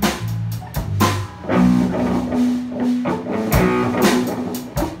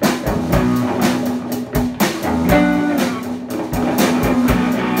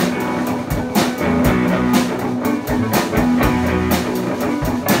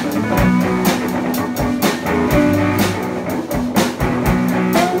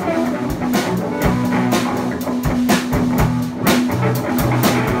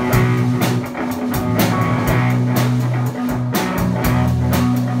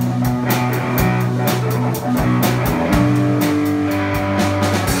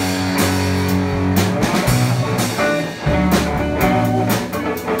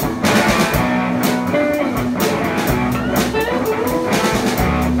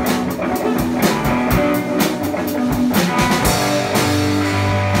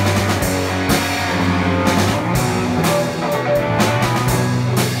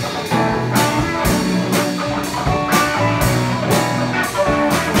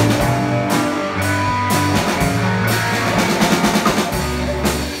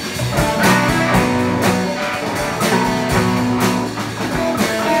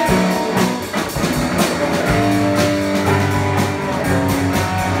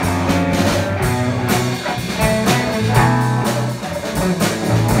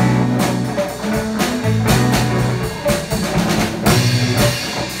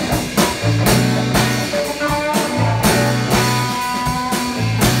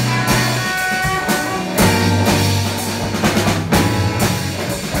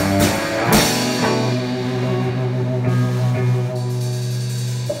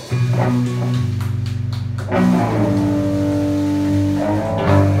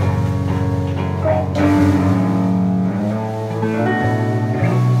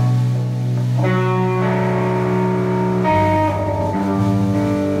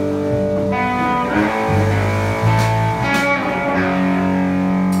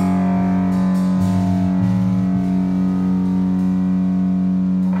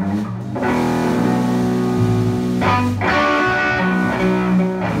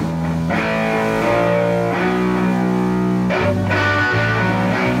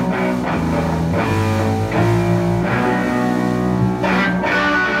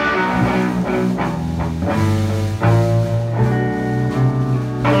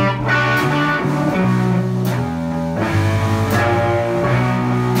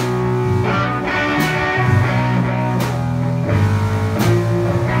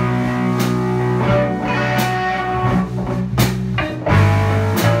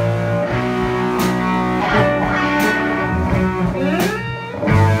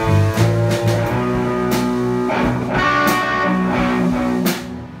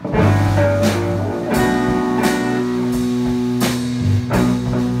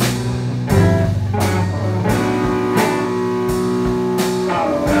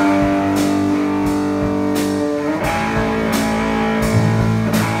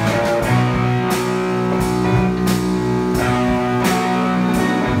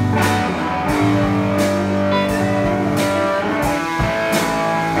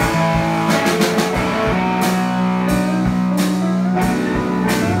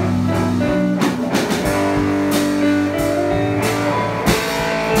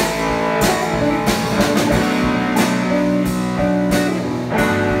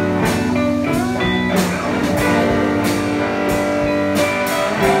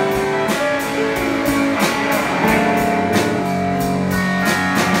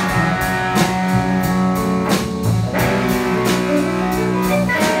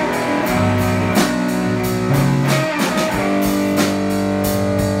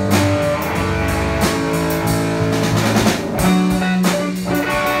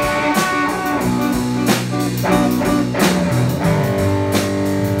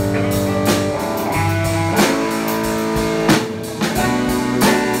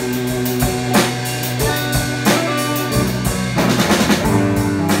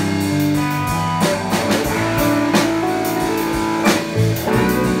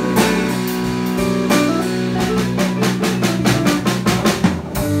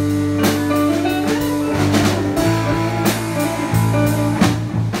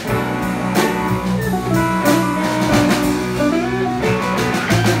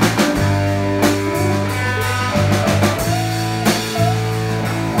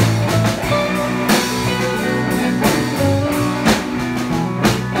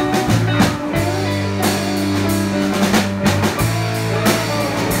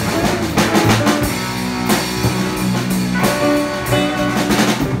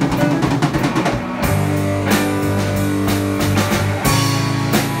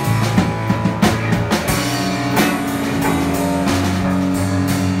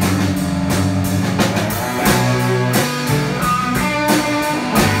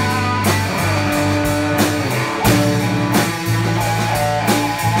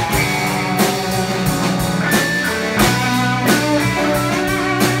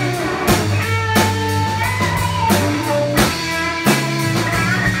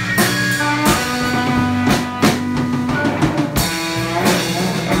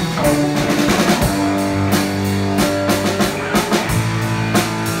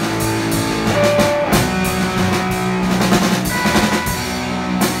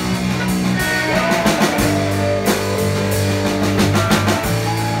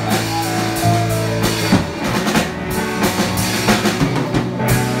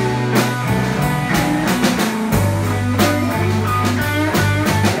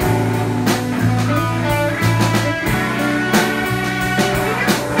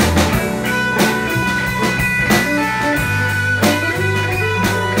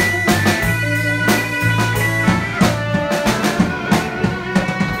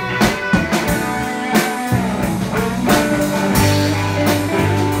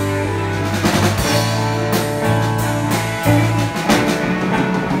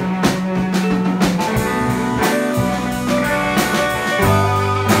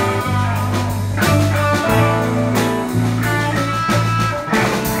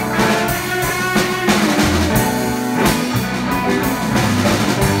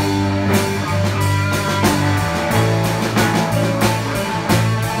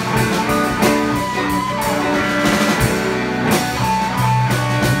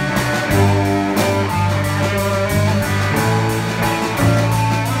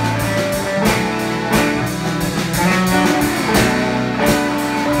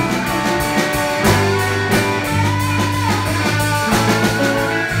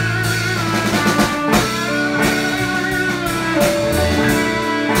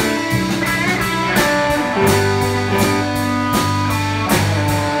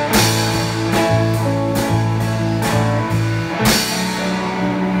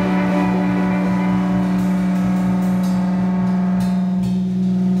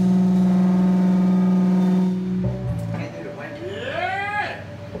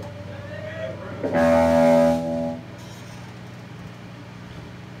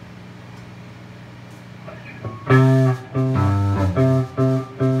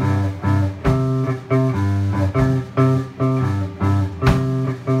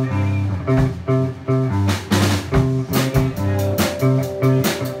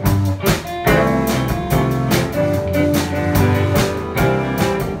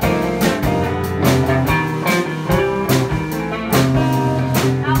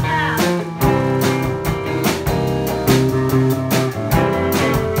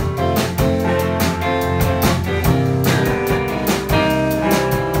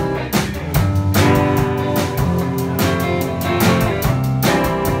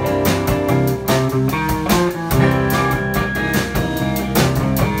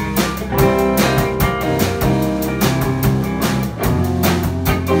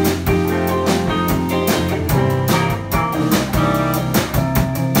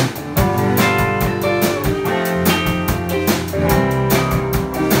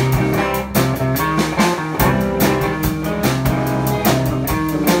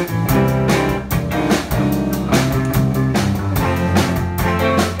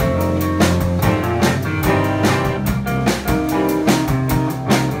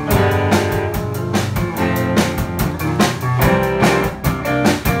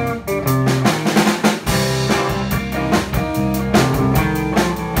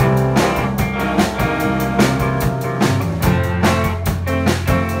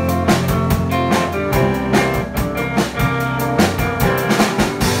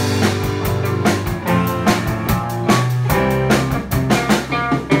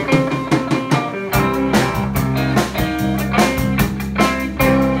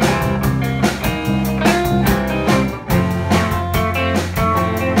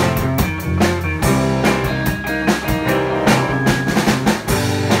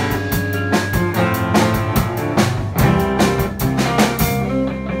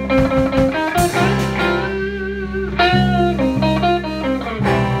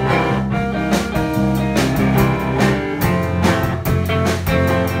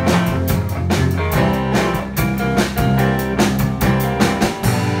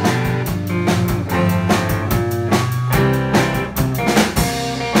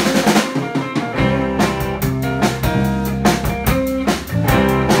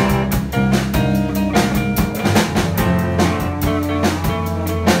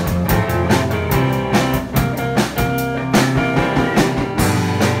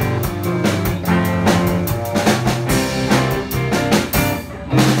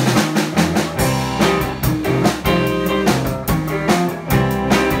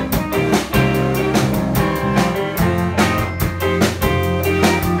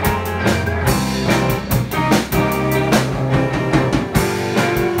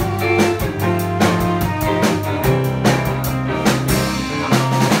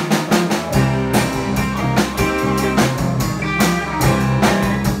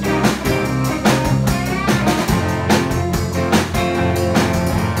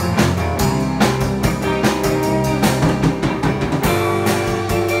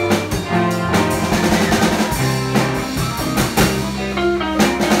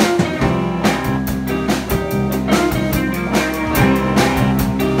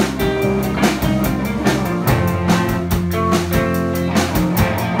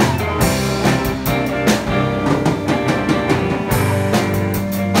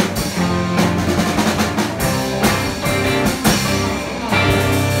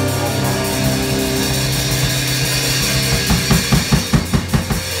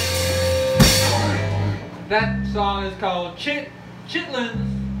 That song is called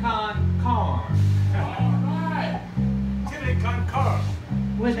Chitlins Con Carn. Alright. Chitlin con carne.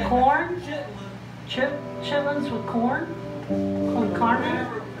 With corn? Chitlins. Chitlins with corn? Con carne?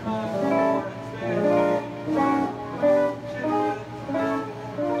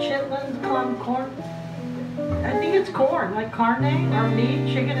 Chitlins con corn? I think it's corn, like carne or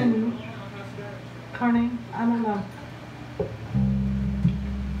meat, chicken and carne. I don't know.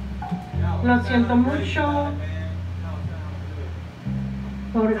 Lo siento mucho.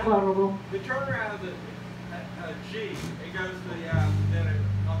 Por el cuadro. The turnaround is a G. It goes to the, then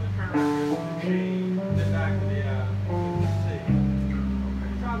on the turnaround it goes to G, then back to the C.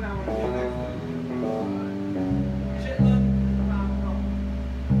 Try that one again. Chitlin,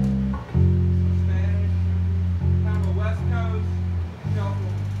 Spanish, kind of a West Coast,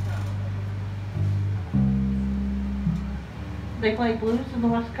 shuffle, They play blues in the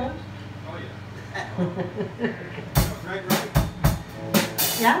West Coast? Oh yeah. Greg Wright.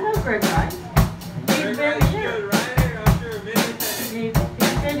 Yeah, I know Greg Wright. He's been here. He's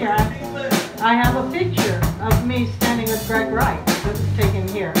been here. I have a picture of me standing with Greg Wright that was taken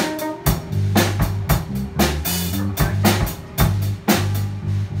here.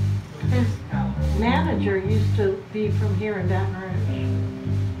 His manager used to be from here in Baton Rouge.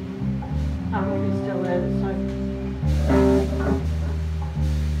 I don't know if he still is.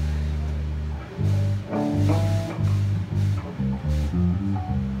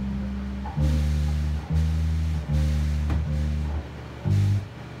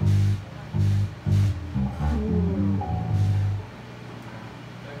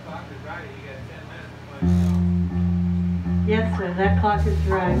 Yes, sir, that clock is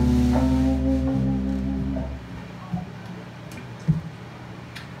right.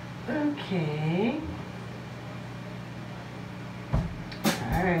 Okay.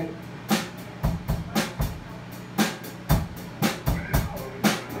 All right.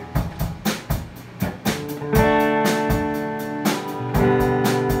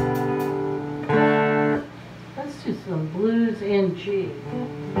 Let's do some blues in G.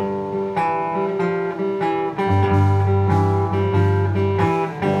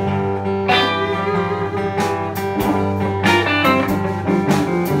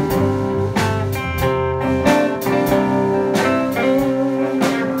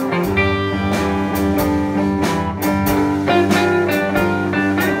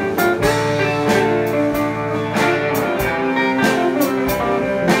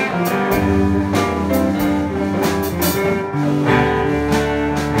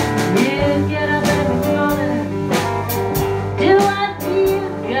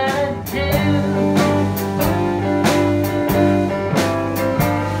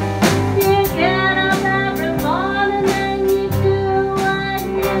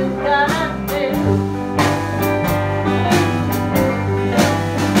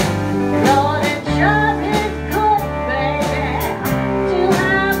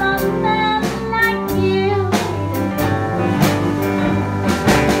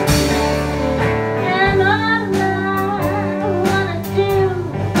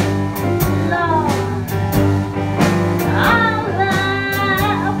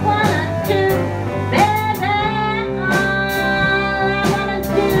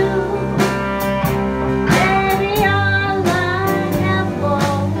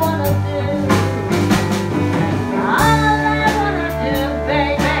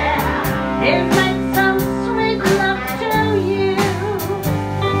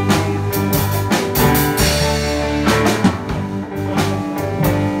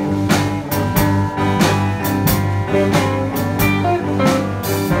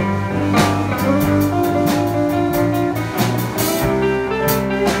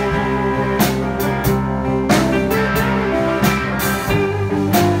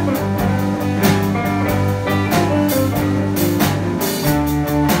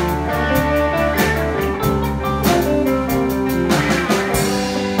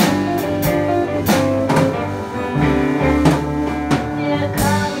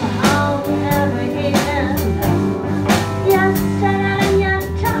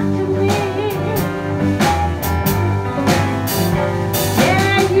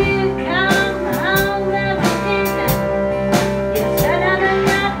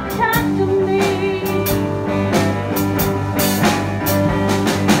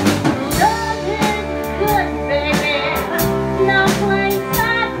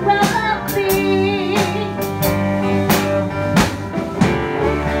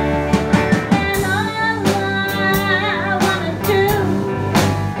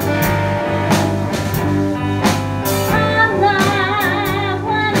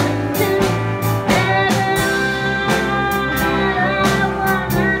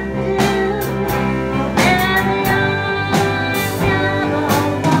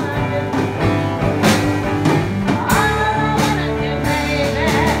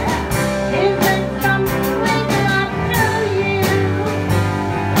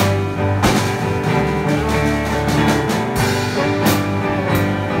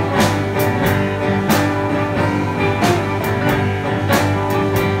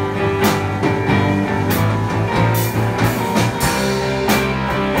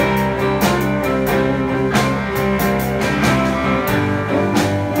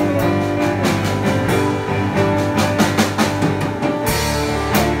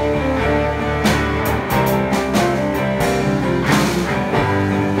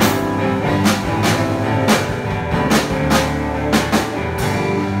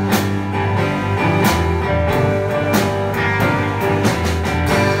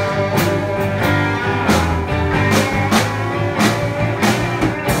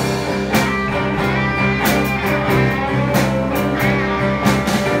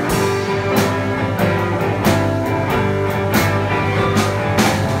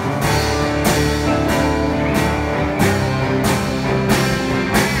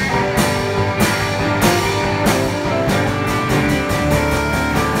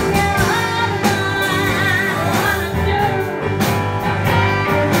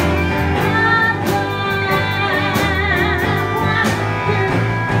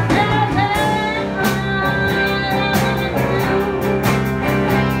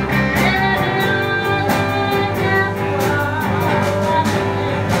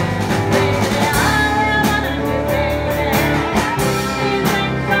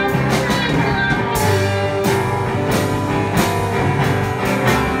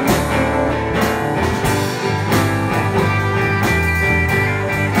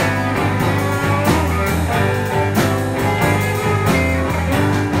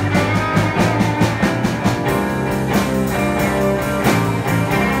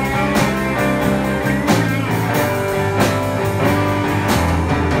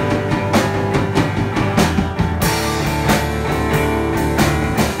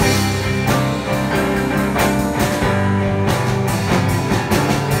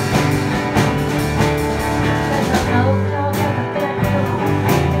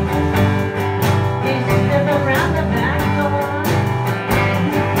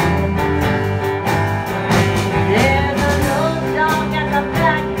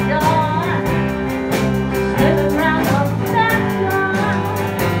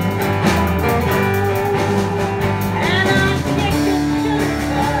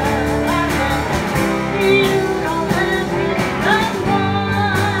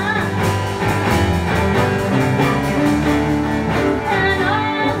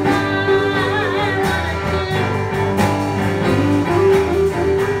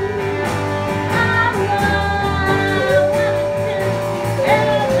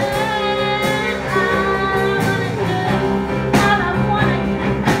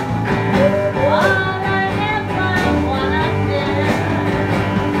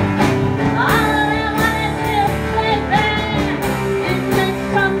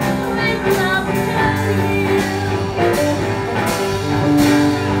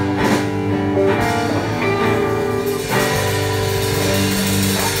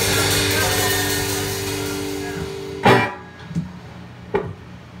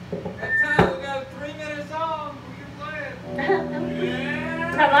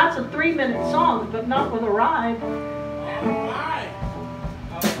 had lots of 3-minute songs, but not with a ride.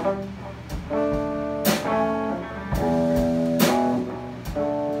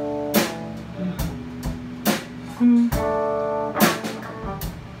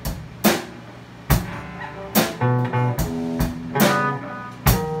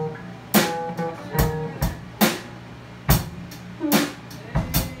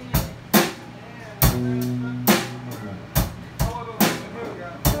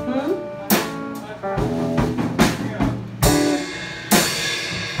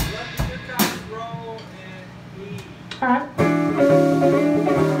 All right.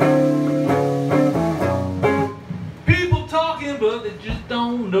 People talking, but they just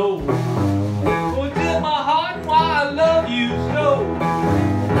don't know. What's in my heart and why I love you so.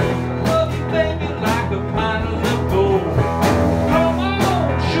 I love you, baby, like a pint of gold. Come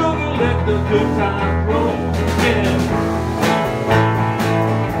on, sugar, let the good times roll. Yeah.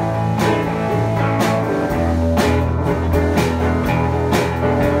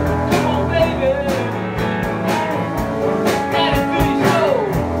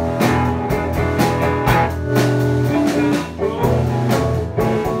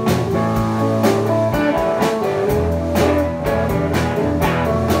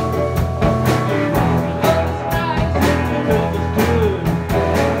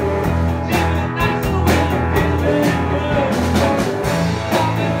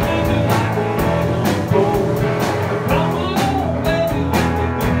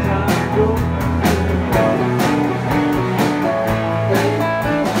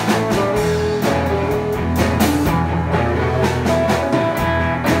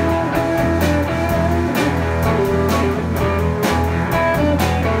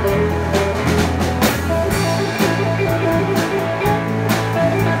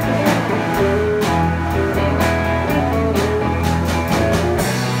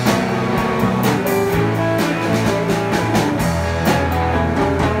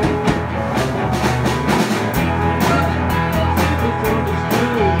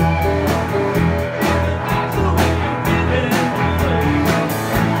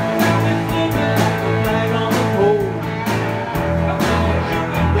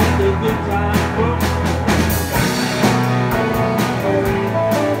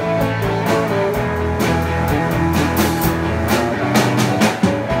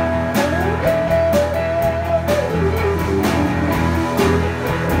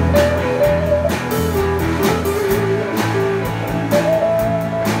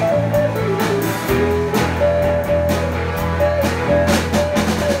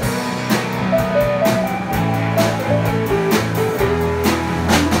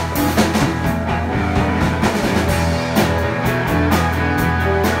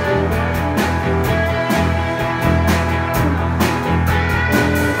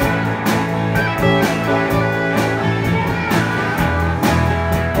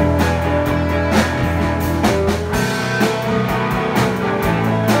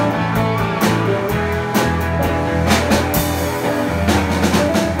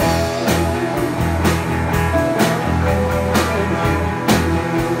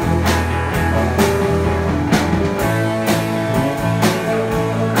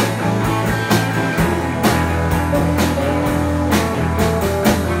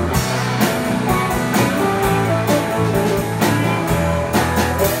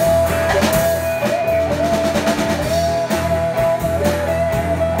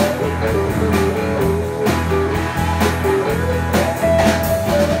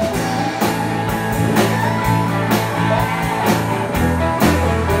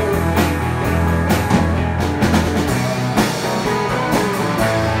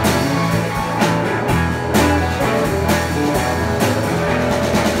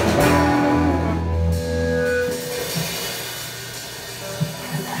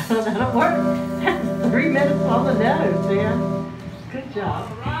 That'll work. 3 minutes on the nose, man. Good job.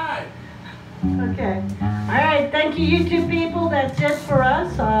 All right. Okay. All right. Thank you, YouTube people. That's it for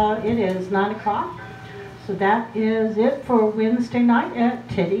us. It is 9 o'clock. So that is it for Wednesday night at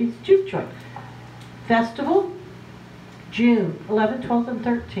Teddy's Juke Joint. Festival, June 11th, 12th, and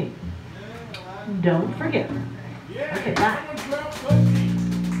 13th. Don't forget. Yeah. Okay, bye. 12, 13.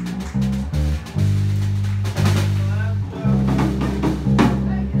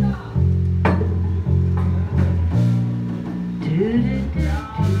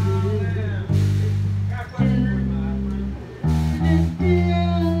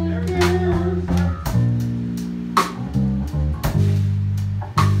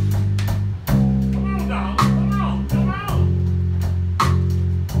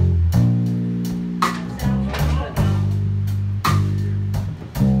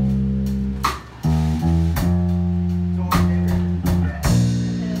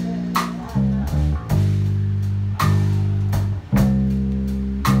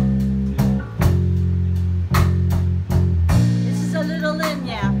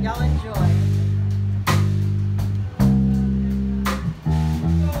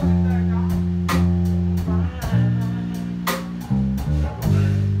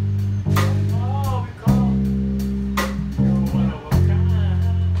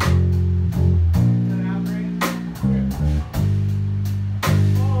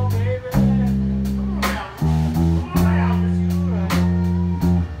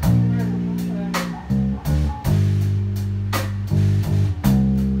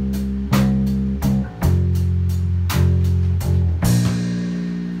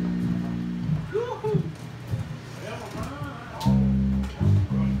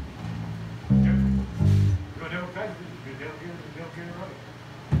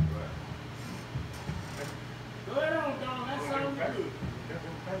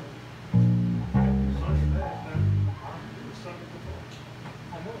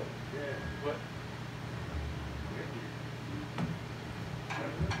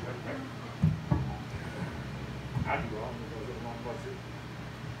 I do wrong because of the wrong bus too.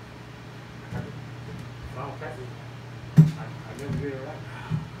 I don't practice. I never get it right.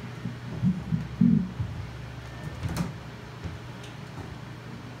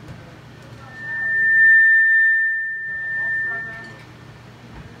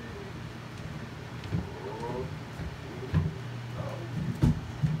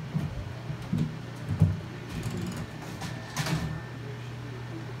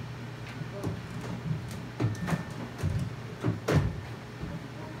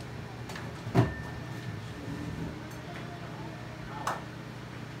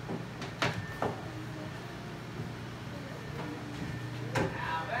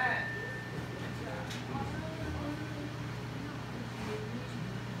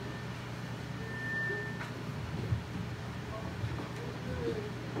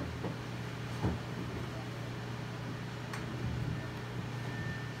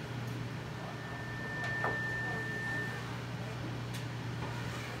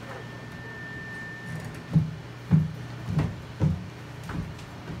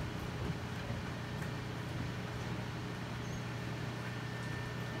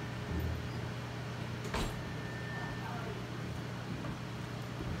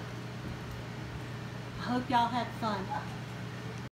 I hope y'all had fun.